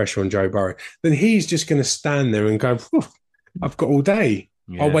get any pressure on Joe Burrow, then he's just going to stand there and go, I've got all day.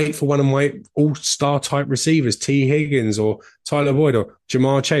 Yeah. I'll wait for one of my all-star type receivers, T. Higgins or Tyler Boyd or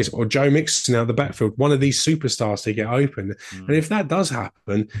Jamar Chase or Joe Mixon out of the backfield, one of these superstars to get open. And if that does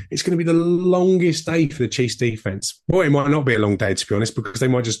happen, it's going to be the longest day for the Chiefs defense. Well, it might not be a long day, to be honest, because they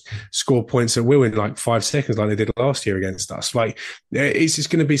might just score points at will in 5 seconds like they did last year against us. It's just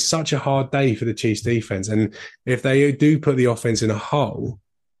going to be such a hard day for the Chiefs defense. And if they do put the offense in a hole,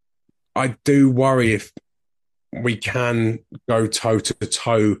 I do worry if we can go toe to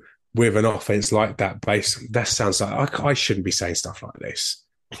toe with an offense like that. That sounds like I shouldn't be saying stuff like this.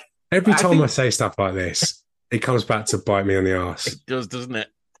 Every time I say stuff like this, it comes back to bite me on the ass. It does, doesn't it?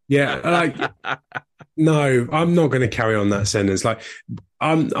 Yeah, like no, I'm not going to carry on that sentence. Like,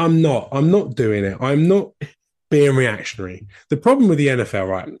 I'm not doing it. I'm not being reactionary. The problem with the NFL,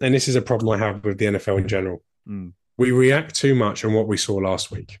 right, and this is a problem I have with the NFL in general, we react too much on what we saw last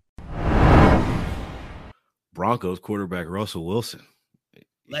week. Broncos quarterback Russell Wilson.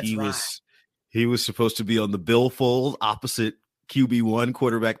 He was supposed to be on the billfold opposite QB1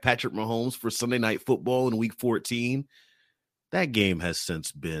 quarterback Patrick Mahomes for Sunday Night Football in Week 14. That game has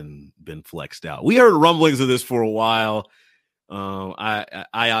since been flexed out. We heard rumblings of this for a while. I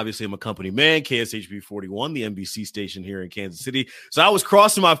obviously am a company man, KSHB 41, the NBC station here in Kansas City. So I was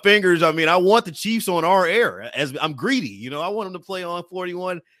crossing my fingers. I mean, I want the Chiefs on our air, as I'm greedy. I want them to play on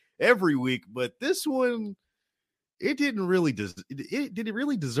 41 every week. But this one, it didn't really did it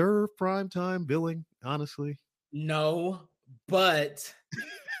really deserve primetime billing, honestly? No, but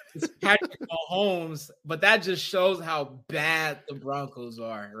it's Patrick Mahomes, but that just shows how bad the Broncos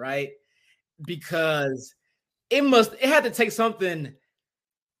are, right? Because it had to take something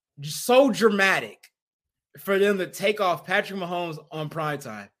so dramatic for them to take off Patrick Mahomes on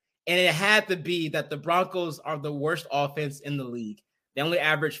primetime. And it had to be that the Broncos are the worst offense in the league. They only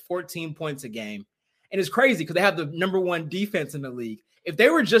average 14 points a game. And it's crazy because they have the number one defense in the league. If they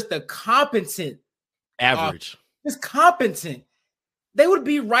were just a competent average, just competent, they would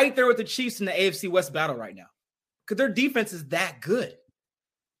be right there with the Chiefs in the AFC West battle right now because their defense is that good.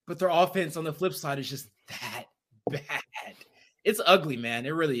 But their offense on the flip side is just that bad. It's ugly, man. It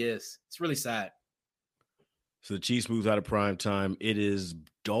really is. It's really sad. So the Chiefs moves out of prime time. It is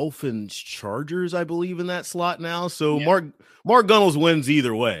Dolphins Chargers, I believe, in that slot now. So yeah. Mark Gunnels wins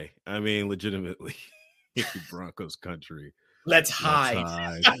either way. I mean, legitimately, Broncos country. Let's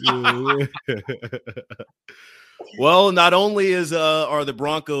hide. Well, not only are the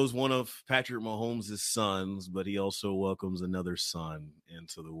Broncos one of Patrick Mahomes' sons, but he also welcomes another son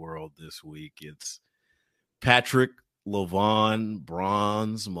into the world this week. It's Patrick LaVon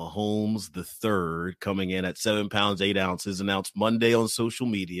Bronze Mahomes III coming in at 7 pounds 8 ounces, announced Monday on social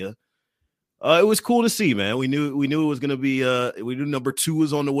media. It was cool to see, man. We knew it was going to be. We knew number 2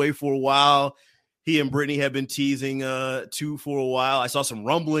 was on the way for a while. He and Brittany have been teasing 2 for a while. I saw some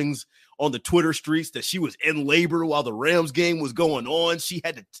rumblings on the Twitter streets that she was in labor while the Rams game was going on. She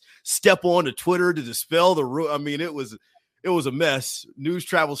had to step on to Twitter to dispel the rumor. I mean, it was a mess. News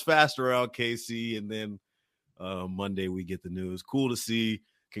travels fast around KC, and then Monday we get the news. Cool to see.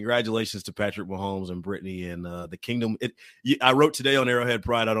 Congratulations to Patrick Mahomes and Brittany and the Kingdom. I wrote today on Arrowhead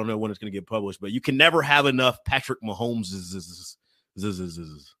Pride. I don't know when it's going to get published, but you can never have enough Patrick Mahomes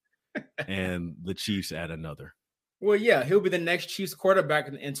and the Chiefs add another. Well, yeah, he'll be the next Chiefs quarterback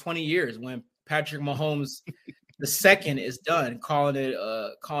in 20 years when Patrick Mahomes the second is done, calling it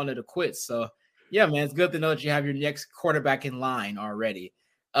a quits. So yeah, man, it's good to know that you have your next quarterback in line already.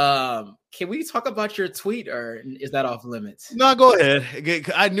 Can we talk about your tweet, or is that off limits? No, go ahead.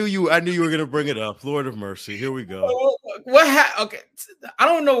 I knew you were going to bring it up. Lord of mercy. Here we go. Okay. I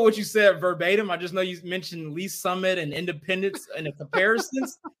don't know what you said verbatim. I just know you mentioned Lee Summit and Independence and the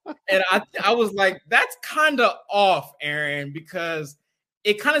comparisons. And I was like, that's kind of off, Aaron, because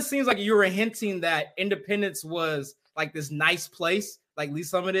it kind of seems like you were hinting that Independence was like this nice place, like Lee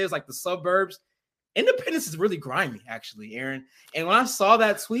Summit is, like the suburbs. Independence is really grimy, actually, Aaron. And when I saw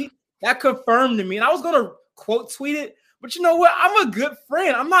that tweet, that confirmed to me. And I was going to quote tweet it, but you know what? I'm a good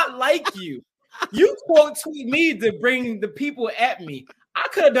friend. I'm not like you. You quote tweet me to bring the people at me. I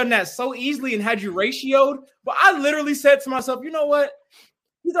could have done that so easily and had you ratioed, but I literally said to myself, you know what?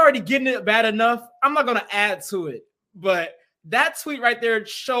 He's already getting it bad enough. I'm not going to add to it. But that tweet right there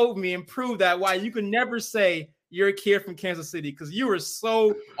showed me and proved that why you can never say you're a kid from Kansas City, because you were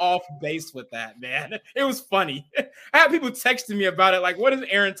so off base with that, man. It was funny. I had people texting me about it, like, what is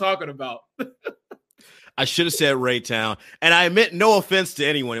Aaron talking about? I should have said Raytown, and I admit no offense to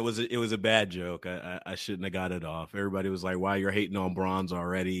anyone. It was a bad joke. I shouldn't have got it off. Everybody was like, "Wow, you're hating on Bronze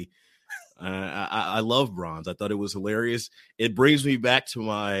already." I love Bronze. I thought it was hilarious. It brings me back to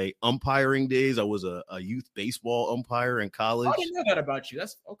my umpiring days. I was a youth baseball umpire in college. I didn't know that about you.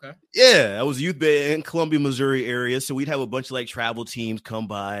 That's okay. Yeah, I was youth in Columbia, Missouri area. So we'd have a bunch of like travel teams come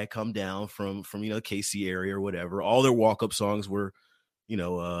down from KC area or whatever. All their walk-up songs were,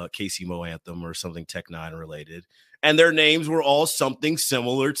 KC Mo Anthem or something Tech Nine related. And their names were all something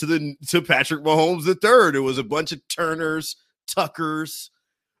similar to Patrick Mahomes III. It was a bunch of Turners, Tuckers,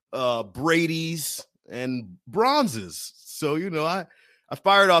 Brady's and Bronzes. So, I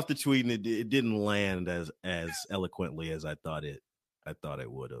fired off the tweet and it didn't land as eloquently as I thought it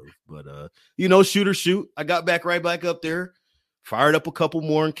would have. But shoot or shoot. I got right back up there. fired up a couple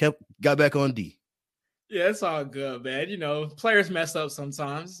more and got back on D. Yeah, it's all good, man. You know, players mess up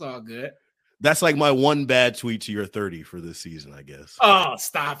sometimes. It's all good. That's like my one bad tweet to your 30 for this season, I guess. Oh,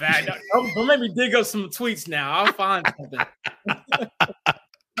 stop that. Don't make me dig up some tweets now. I'll find something.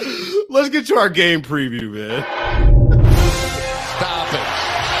 Let's get to our game preview, man. Stop it.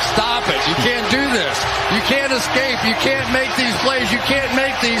 Stop it. You can't do this. You can't escape. You can't make these plays. You can't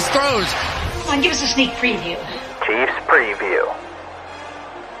make these throws. Come on, give us a sneak preview. Chiefs preview.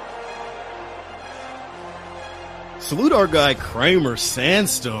 Salute our guy Kramer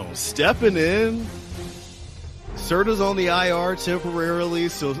Sandstone stepping in. Serta's on the IR temporarily,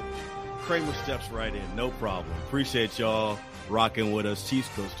 so Kramer steps right in. No problem. Appreciate y'all rocking with us. Chiefs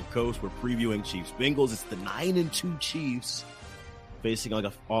coast to coast. We're previewing Chiefs Bengals. It's the 9-2 Chiefs facing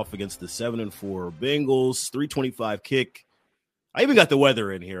off against the 7-4 Bengals. 325 kick. I even got the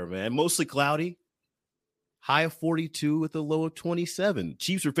weather in here, man. Mostly cloudy. High of 42 with a low of 27.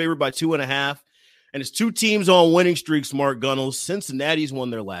 Chiefs are favored by 2.5. And it's two teams on winning streaks, Mark Gunnels. Cincinnati's won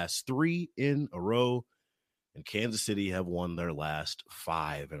their last 3 in a row, and Kansas City have won their last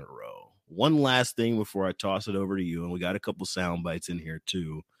 5 in a row. One last thing before I toss it over to you, and we got a couple sound bites in here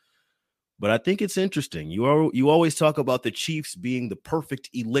too. But I think it's interesting. You always talk about the Chiefs being the perfect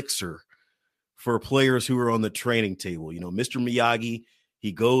elixir for players who are on the training table. You know, Mr. Miyagi,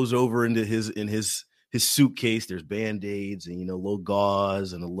 he goes over into his suitcase. There's Band-Aids and, a little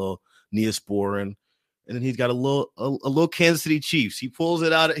gauze and a little Neosporin. And then he's got a little Kansas City Chiefs. He pulls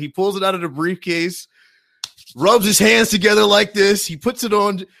it out of the briefcase, rubs his hands together like this. He puts it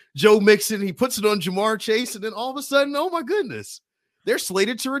on Joe Mixon. He puts it on Jamar Chase. And then all of a sudden, oh my goodness, they're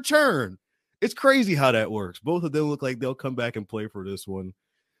slated to return. It's crazy how that works. Both of them look like they'll come back and play for this one.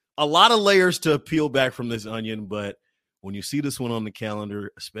 A lot of layers to peel back from this onion, but when you see this one on the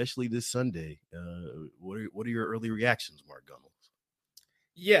calendar, especially this Sunday, what are your early reactions, Mark Gunnels?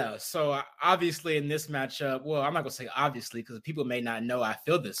 Yeah, so obviously in this matchup, well, I'm not going to say obviously because people may not know I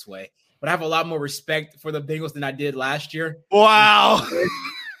feel this way, but I have a lot more respect for the Bengals than I did last year. Wow.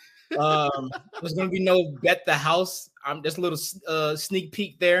 There's going to be no bet the house. Just a little sneak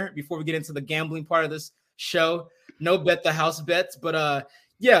peek there before we get into the gambling part of this show. No bet the house bets, but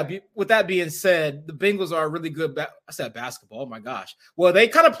with that being said, the Bengals are really good. I said basketball. Oh my gosh. Well, they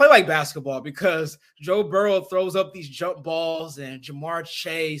kind of play like basketball because Joe Burrow throws up these jump balls and Jamar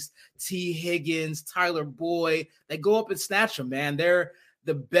Chase, T. Higgins, Tyler Boyd. They go up and snatch them, man. They're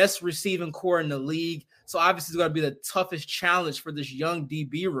the best receiving core in the league. So obviously it's going to be the toughest challenge for this young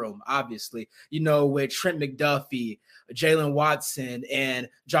DB room, obviously, with Trent McDuffie, Jalen Watson, and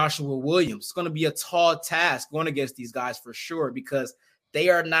Joshua Williams. It's going to be a tall task going against these guys for sure because they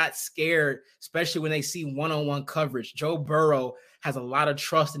are not scared, especially when they see one-on-one coverage. Joe Burrow has a lot of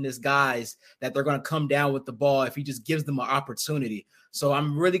trust in his guys that they're going to come down with the ball if he just gives them an opportunity. So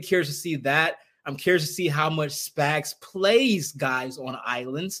I'm really curious to see that. I'm curious to see how much Spags plays guys on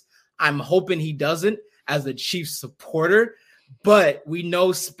islands. I'm hoping he doesn't as a Chiefs supporter, but we know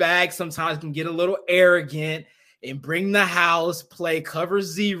Spags sometimes can get a little arrogant and bring the house, play cover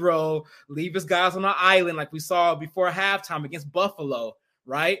zero, leave his guys on the island like we saw before halftime against Buffalo,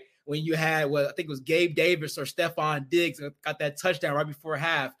 right? When you had, I think it was Gabe Davis or Stephon Diggs got that touchdown right before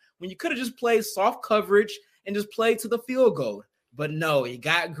half, when you could have just played soft coverage and just played to the field goal. But no, he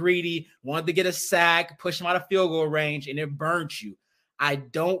got greedy, wanted to get a sack, push him out of field goal range, and it burnt you. I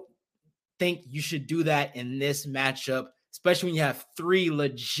don't think you should do that in this matchup, especially when you have 3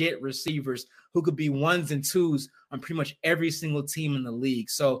 legit receivers who could be 1s and 2s on pretty much every single team in the league.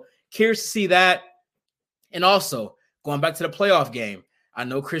 So curious to see that. And also, going back to the playoff game, I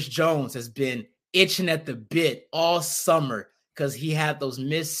know Chris Jones has been itching at the bit all summer because he had those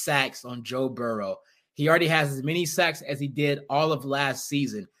missed sacks on Joe Burrow. He already has as many sacks as he did all of last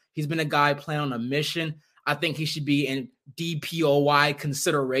season. He's been a guy playing on a mission. I think he should be in DPOY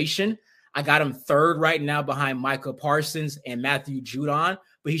consideration. I got him 3rd right now behind Micah Parsons and Matthew Judon,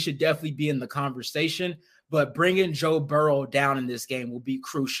 but he should definitely be in the conversation. But bringing Joe Burrow down in this game will be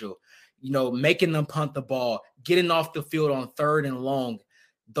crucial. Making them punt the ball, getting off the field on 3rd and long.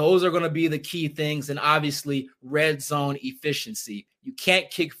 Those are going to be the key things. And obviously, red zone efficiency. You can't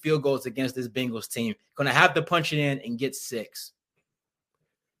kick field goals against this Bengals team. Going to have to punch it in and get 6.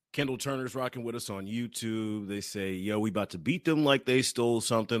 Kendall Turner's rocking with us on YouTube. They say, we about to beat them like they stole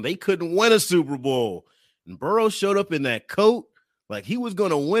something. They couldn't win a Super Bowl. And Burrow showed up in that coat like he was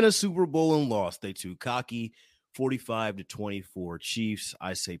going to win a Super Bowl and lost. They too cocky. 45-24 Chiefs.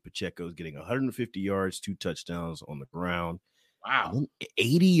 I say Pacheco's getting 150 yards, 2 touchdowns on the ground. Wow.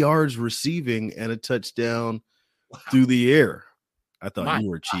 80 yards receiving and a touchdown through the air. I thought you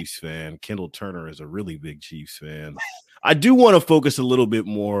were a Chiefs fan. Kendall Turner is a really big Chiefs fan. I do want to focus a little bit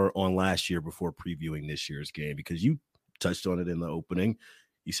more on last year before previewing this year's game, because you touched on it in the opening.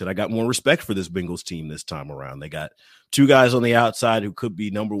 You said, I got more respect for this Bengals team this time around. They got two guys on the outside who could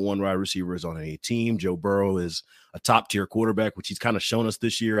be number one wide receivers on any team. Joe Burrow is a top-tier quarterback, which he's kind of shown us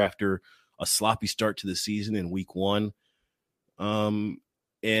this year after a sloppy start to the season in week one.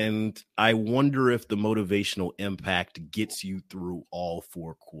 And I wonder if the motivational impact gets you through all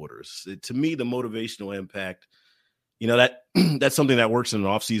four quarters. To me, the motivational impact, that's something that works in an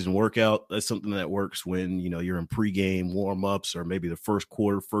off-season workout. That's something that works when, you're in pregame warm-ups or maybe the first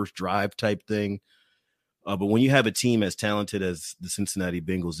quarter, first drive type thing. But when you have a team as talented as the Cincinnati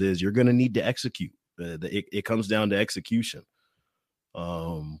Bengals is, you're going to need to execute. It comes down to execution.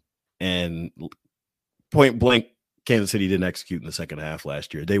 And point blank, Kansas City didn't execute in the second half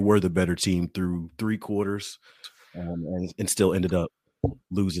last year. They were the better team through three quarters and still ended up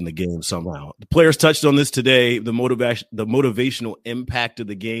losing the game somehow. The players touched on this today, the motivational impact of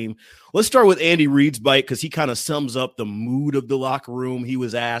the game. Let's start with Andy Reid's bite, because he kind of sums up the mood of the locker room. He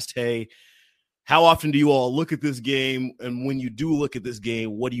was asked, hey, how often do you all look at this game? And when you do look at this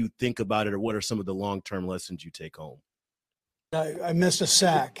game, what do you think about it, or what are some of the long-term lessons you take home? I missed a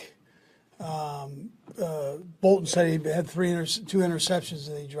sack. Bolton said he had two interceptions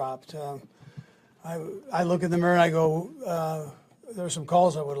that he dropped. I look in the mirror and I go, there are some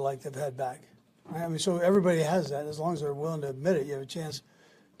calls I would have liked to have had back. I mean, so everybody has that. As long as they're willing to admit it, you have a chance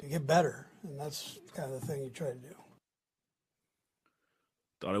to get better. And that's kind of the thing you try to do.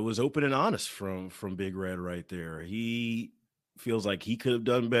 Thought it was open and honest from Big Red right there. He feels like he could have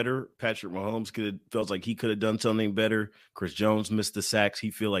done better. Patrick Mahomes feels like he could have done something better. Chris Jones missed the sacks.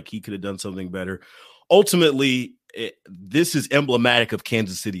 He feel like he could have done something better. Ultimately, this is emblematic of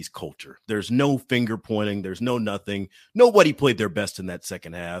Kansas City's culture. There's no finger pointing. There's no nothing. Nobody played their best in that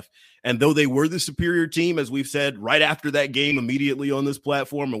second half. And though they were the superior team, as we've said right after that game immediately on this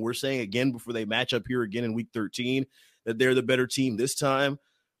platform, and we're saying again before they match up here again in week 13, that they're the better team this time.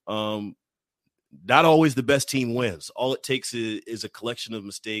 Not always the best team wins. All it takes is a collection of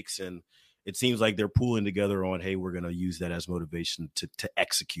mistakes, and it seems like they're pulling together on, hey, we're going to use that as motivation to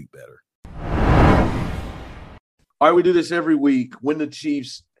execute better. All right, we do this every week when the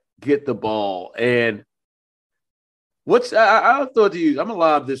Chiefs get the ball. And I'll throw it to you. I'm going to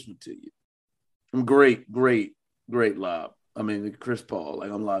lob this one to you. I'm great lob. I mean, Chris Paul,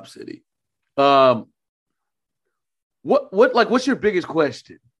 I'm Lob City. What's your biggest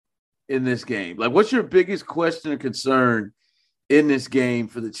question in this game? What's your biggest question or concern in this game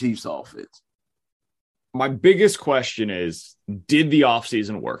for the Chiefs offense? My biggest question is, did the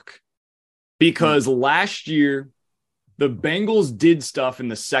offseason work? Because last year, the Bengals did stuff in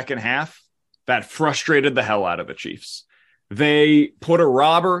the second half that frustrated the hell out of the Chiefs. They put a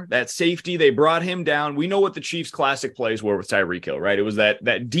robber, that safety, they brought him down. We know what the Chiefs' classic plays were with Tyreek Hill, right? It was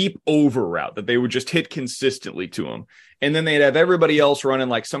that deep over route that they would just hit consistently to him. And then they'd have everybody else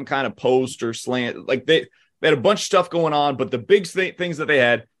running some kind of post or slant. They had a bunch of stuff going on, but the big things that they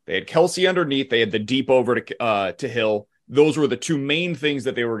had Kelsey underneath, they had the deep over to Hill. Those were the two main things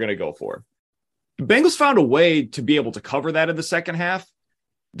that they were going to go for. The Bengals found a way to be able to cover that in the second half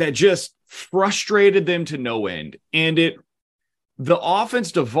that just frustrated them to no end. And the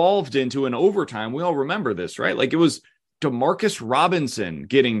offense devolved into an overtime. We all remember this, right? It was Demarcus Robinson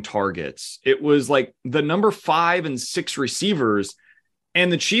getting targets. It was the number 5 and 6 receivers.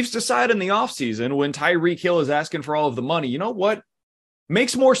 And the Chiefs decide in the offseason, when Tyreek Hill is asking for all of the money, you know what?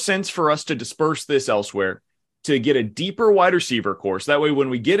 Makes more sense for us to disperse this elsewhere, to get a deeper wide receiver course. That way,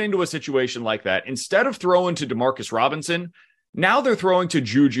 when we get into a situation like that, instead of throwing to Demarcus Robinson, now they're throwing to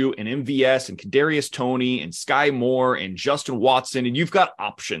Juju and MVS and Kadarius Toney and Sky Moore and Justin Watson, and you've got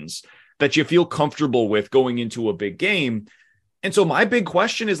options that you feel comfortable with going into a big game. And so my big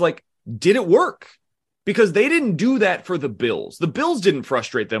question is, did it work? Because they didn't do that for the Bills. The Bills didn't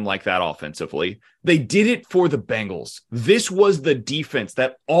frustrate them like that offensively. They did it for the Bengals. This was the defense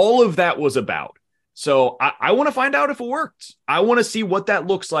that all of that was about. So I want to find out if it worked. I want to see what that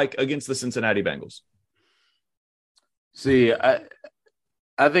looks like against the Cincinnati Bengals. See,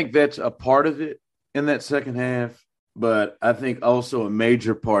 I think that's a part of it in that second half, but I think also a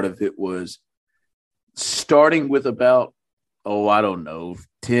major part of it was starting with about,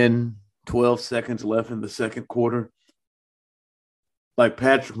 10, 12 seconds left in the second quarter.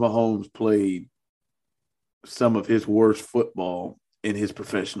 Patrick Mahomes played some of his worst football in his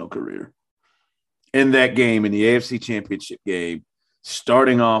professional career. In that game, in the AFC Championship game,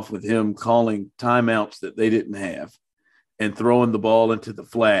 starting off with him calling timeouts that they didn't have and throwing the ball into the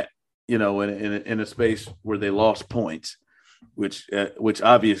flat, in a space where they lost points, which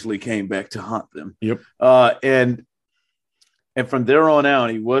obviously came back to haunt them. Yep. And And from there on out,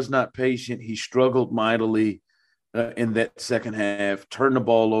 he was not patient. He struggled mightily in that second half. Turned the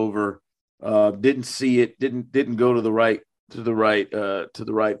ball over. Didn't see it. Didn't go to the right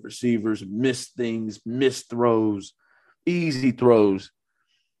receivers. Missed things. Missed throws. Easy throws.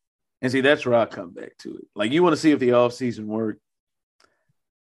 And see, that's where I come back to it. Like, you want to see if the offseason worked.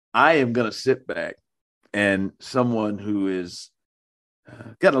 I am going to sit back, and someone who is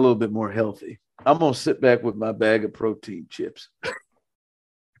gotten a little bit more healthy, I'm going to sit back with my bag of protein chips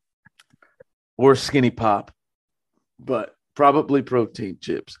or Skinny Pop, but probably protein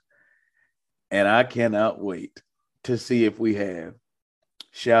chips. And I cannot wait to see if we have,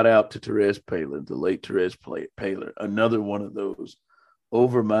 shout out to Therese Paler, the late Therese Paler, another one of those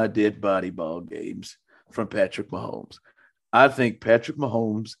over my dead body ball games from Patrick Mahomes. I think Patrick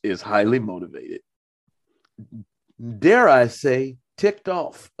Mahomes is highly motivated. Dare I say, ticked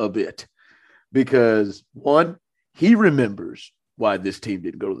off a bit. Because, one, he remembers why this team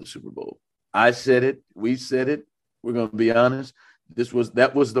didn't go to the Super Bowl. I said it. We said it. We're going to be honest.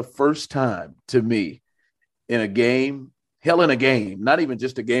 That was the first time to me in a game, not even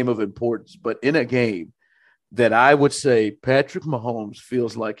just a game of importance, but in a game that I would say Patrick Mahomes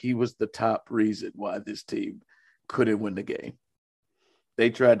feels like he was the top reason why this team couldn't win the game. They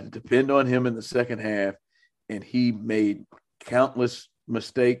tried to depend on him in the second half, and he made countless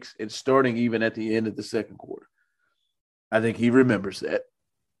mistakes, and starting even at the end of the second quarter. I think he remembers that.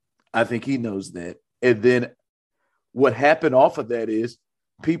 I think he knows that. And then what happened off of that is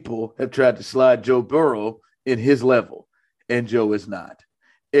people have tried to slide Joe Burrow in his level, and Joe is not.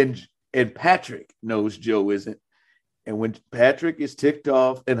 And Patrick knows Joe isn't. And when Patrick is ticked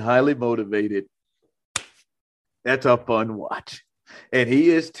off and highly motivated, that's a fun watch. And he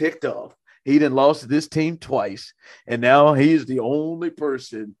is ticked off. He done lost to this team twice, and now he is the only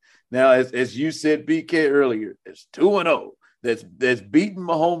person. Now, as you said, BK earlier, it's 2-0 that's beaten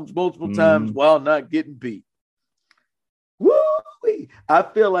Mahomes multiple times while not getting beat. Woo-wee. I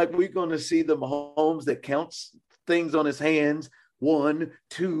feel like we're going to see the Mahomes that counts things on his hands. 1,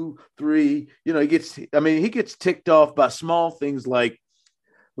 2, 3. You know, he gets ticked off by small things like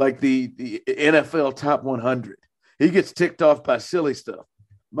the NFL top 100. He gets ticked off by silly stuff.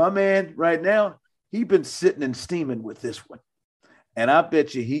 My man, right now, he's been sitting and steaming with this one. And I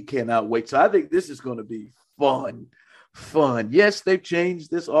bet you he cannot wait. So I think this is going to be fun. Yes, they've changed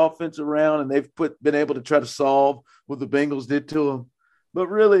this offense around, and they've been able to try to solve what the Bengals did to them. But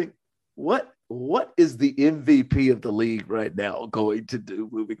really, what is the MVP of the league right now going to do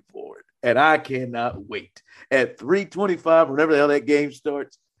moving forward? And I cannot wait. At 3:25, whenever the hell that game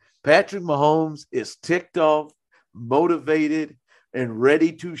starts, Patrick Mahomes is ticked off, motivated, and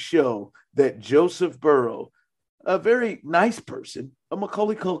ready to show that Joseph Burrow, a very nice person, a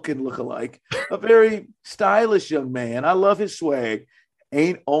Macaulay Culkin lookalike, a very stylish young man, I love his swag,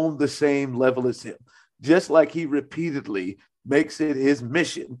 ain't on the same level as him. Just like he repeatedly makes it his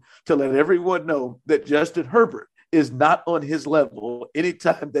mission to let everyone know that Justin Herbert is not on his level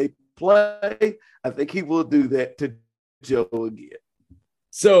anytime they play. I think he will do that to Joe again.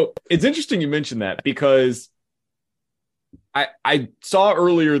 So it's interesting you mentioned that, because I saw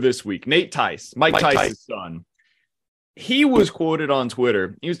earlier this week, Nate Tice, Mike Tice's son, he was quoted on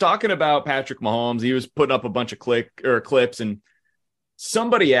Twitter. He was talking about Patrick Mahomes. He was putting up a bunch of clips, and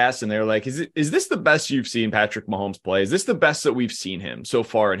somebody asked, and they're like, is this the best you've seen Patrick Mahomes play? Is this the best that we've seen him so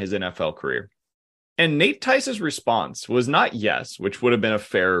far in his NFL career? And Nate Tice's response was not yes, which would have been a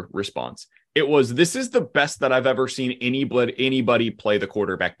fair response. It was, this is the best that I've ever seen anybody play the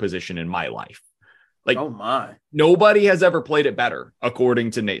quarterback position in my life. Like, oh my, nobody has ever played it better,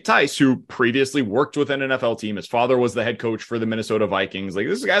 according to Nate Tice, who previously worked with an NFL team. His father was the head coach for the Minnesota Vikings. Like,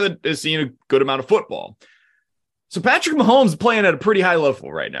 this is a guy that has seen a good amount of football. So Patrick Mahomes is playing at a pretty high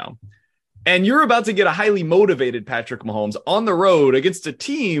level right now. And you're about to get a highly motivated Patrick Mahomes on the road against a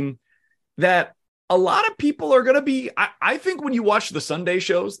team that a lot of people are going to be, I think when you watch the Sunday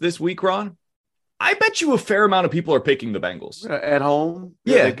shows this week, Ron, I bet you a fair amount of people are picking the Bengals. At home?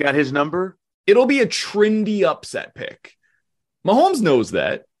 Yeah. They got his number? It'll be a trendy upset pick. Mahomes knows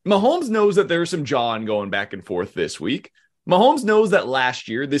that. Mahomes knows that there's some jawing going back and forth this week. Mahomes knows that last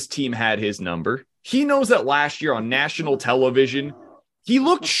year this team had his number. He knows that last year on national television, he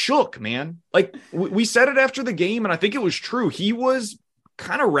looked shook, man. Like, we said it after the game, and I think it was true. He was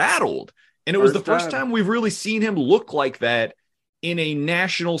kind of rattled. And it was the first time we've really seen him look like that in a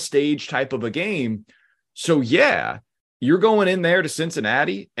national stage type of a game. So, yeah, you're going in there to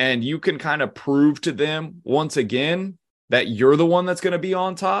Cincinnati, and you can kind of prove to them once again that you're the one that's going to be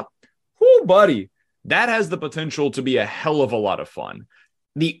on top. Whoo, buddy, that has the potential to be a hell of a lot of fun.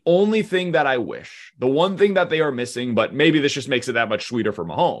 The only thing that I wish, the one thing that they are missing, but maybe this just makes it that much sweeter for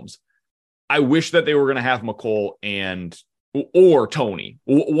Mahomes, I wish that they were going to have McCole or Tony,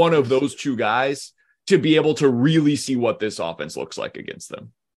 one of those two guys, to be able to really see what this offense looks like against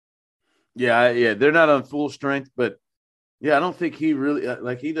them. Yeah, they're not on full strength, but I don't think he really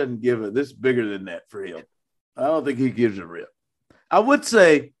he doesn't give a this is bigger than that for him. I don't think he gives a rip. I would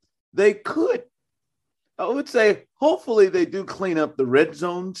say they could. I would say hopefully they do clean up the red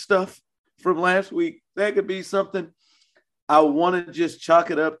zone stuff from last week. That could be something. I want to just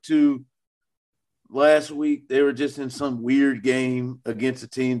chalk it up to last week. They were just in some weird game against a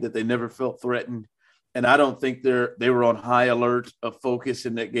team that they never felt threatened. And I don't think they were on high alert of focus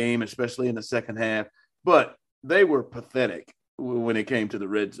in that game, especially in the second half. But they were pathetic when it came to the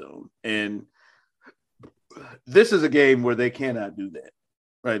red zone. And this is a game where they cannot do that.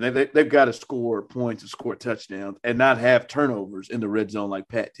 Right. They've got to score points and score touchdowns and not have turnovers in the red zone like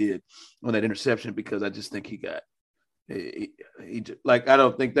Pat did on that interception, because I just think I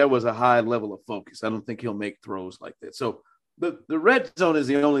don't think that was a high level of focus. I don't think he'll make throws like that. So the red zone is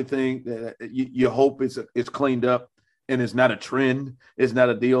the only thing that you hope it's cleaned up and it's not a trend. It's not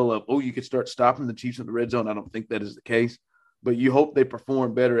a deal of, you could start stopping the Chiefs in the red zone. I don't think that is the case, but you hope they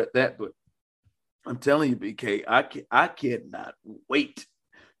perform better at that. But I'm telling you, BK, I cannot wait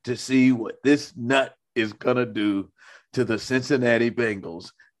to see what this nut is going to do to the Cincinnati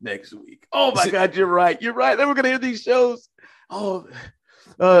Bengals next week. Oh, my God, you're right. You're right. Then we're going to hear these shows.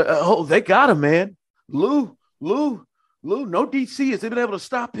 They got him, man. Lou, no DC has been able to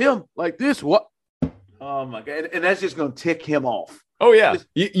stop him like this. What? Oh, my God. And that's just going to tick him off. Oh, yeah.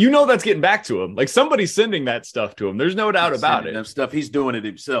 You know that's getting back to him. Like, somebody's sending that stuff to him. There's no doubt about it. That stuff. He's doing it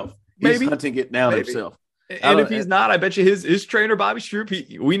himself. He's hunting it down himself. And if he's not, I bet you his trainer Bobby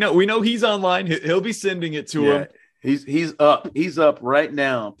Stroop, we know he's online. He'll be sending it to him. He's up. He's up right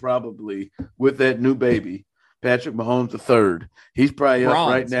now, probably with that new baby, Patrick Mahomes III. He's probably up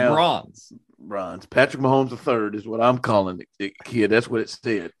right now. Bronze. Patrick Mahomes III is what I'm calling the kid. That's what it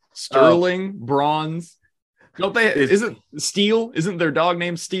said. Sterling, bronze. Don't they? Isn't Steel? Isn't their dog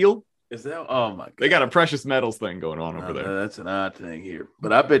named Steel? Is that? Oh my God! They got a precious metals thing going on over there. That's an odd thing here,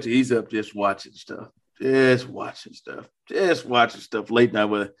 but I bet you he's up just watching stuff. Just watching stuff late night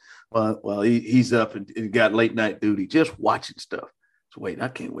with while he's up and got late night duty, just watching stuff. So I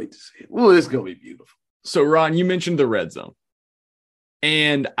can't wait to see it. Oh, it's going to be beautiful. So Ron, you mentioned the red zone.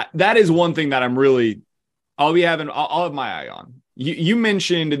 And that is one thing that I'll have my eye on. You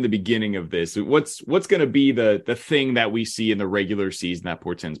mentioned in the beginning of this, what's going to be the thing that we see in the regular season that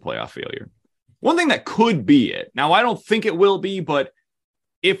portends playoff failure. One thing that could be it. Now, I don't think it will be, but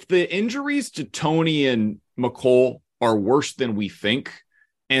if the injuries to Tony and McCole are worse than we think,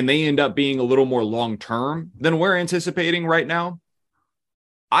 and they end up being a little more long-term than we're anticipating right now,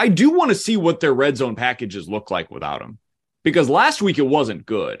 I do want to see what their red zone packages look like without them. Because last week it wasn't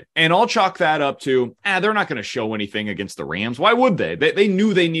good. And I'll chalk that up to, they're not going to show anything against the Rams. Why would they? They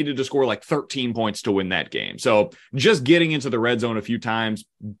knew they needed to score like 13 points to win that game. So just getting into the red zone a few times,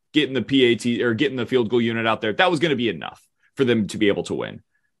 getting the PAT or getting the field goal unit out there, that was going to be enough for them to be able to win.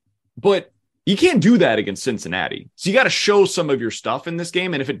 But you can't do that against Cincinnati. So you got to show some of your stuff in this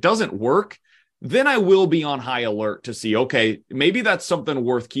game. And if it doesn't work, then I will be on high alert to see, okay, maybe that's something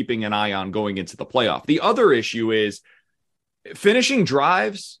worth keeping an eye on going into the playoff. The other issue is finishing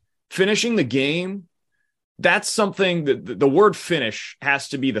drives, finishing the game. That's something that the word finish has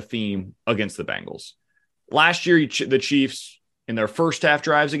to be the theme against the Bengals. Last year, the Chiefs in their first half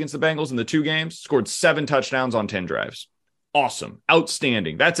drives against the Bengals in the two games scored 7 touchdowns on 10 drives. Awesome.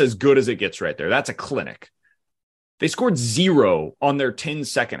 Outstanding. That's as good as it gets right there. That's a clinic. They scored 0 on their 10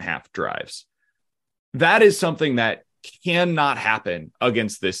 second half drives. That is something that cannot happen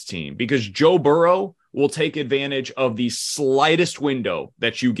against this team because Joe Burrow will take advantage of the slightest window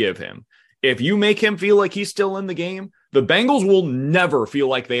that you give him. If you make him feel like he's still in the game, the Bengals will never feel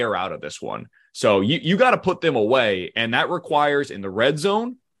like they are out of this one. So you got to put them away. And that requires in the red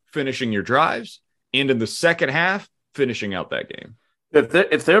zone, finishing your drives, and in the second half, finishing out that game.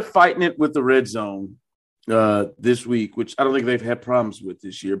 If they're fighting it with the red zone this week, which I don't think they've had problems with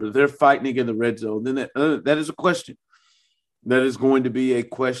this year, but if they're fighting in the red zone, then that is a question. That is going to be a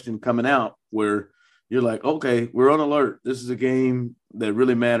question coming out where you're like, okay, we're on alert. This is a game that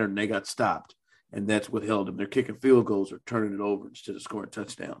really mattered, and they got stopped, and that's what held them. They're kicking field goals or turning it over instead of scoring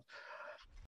touchdowns.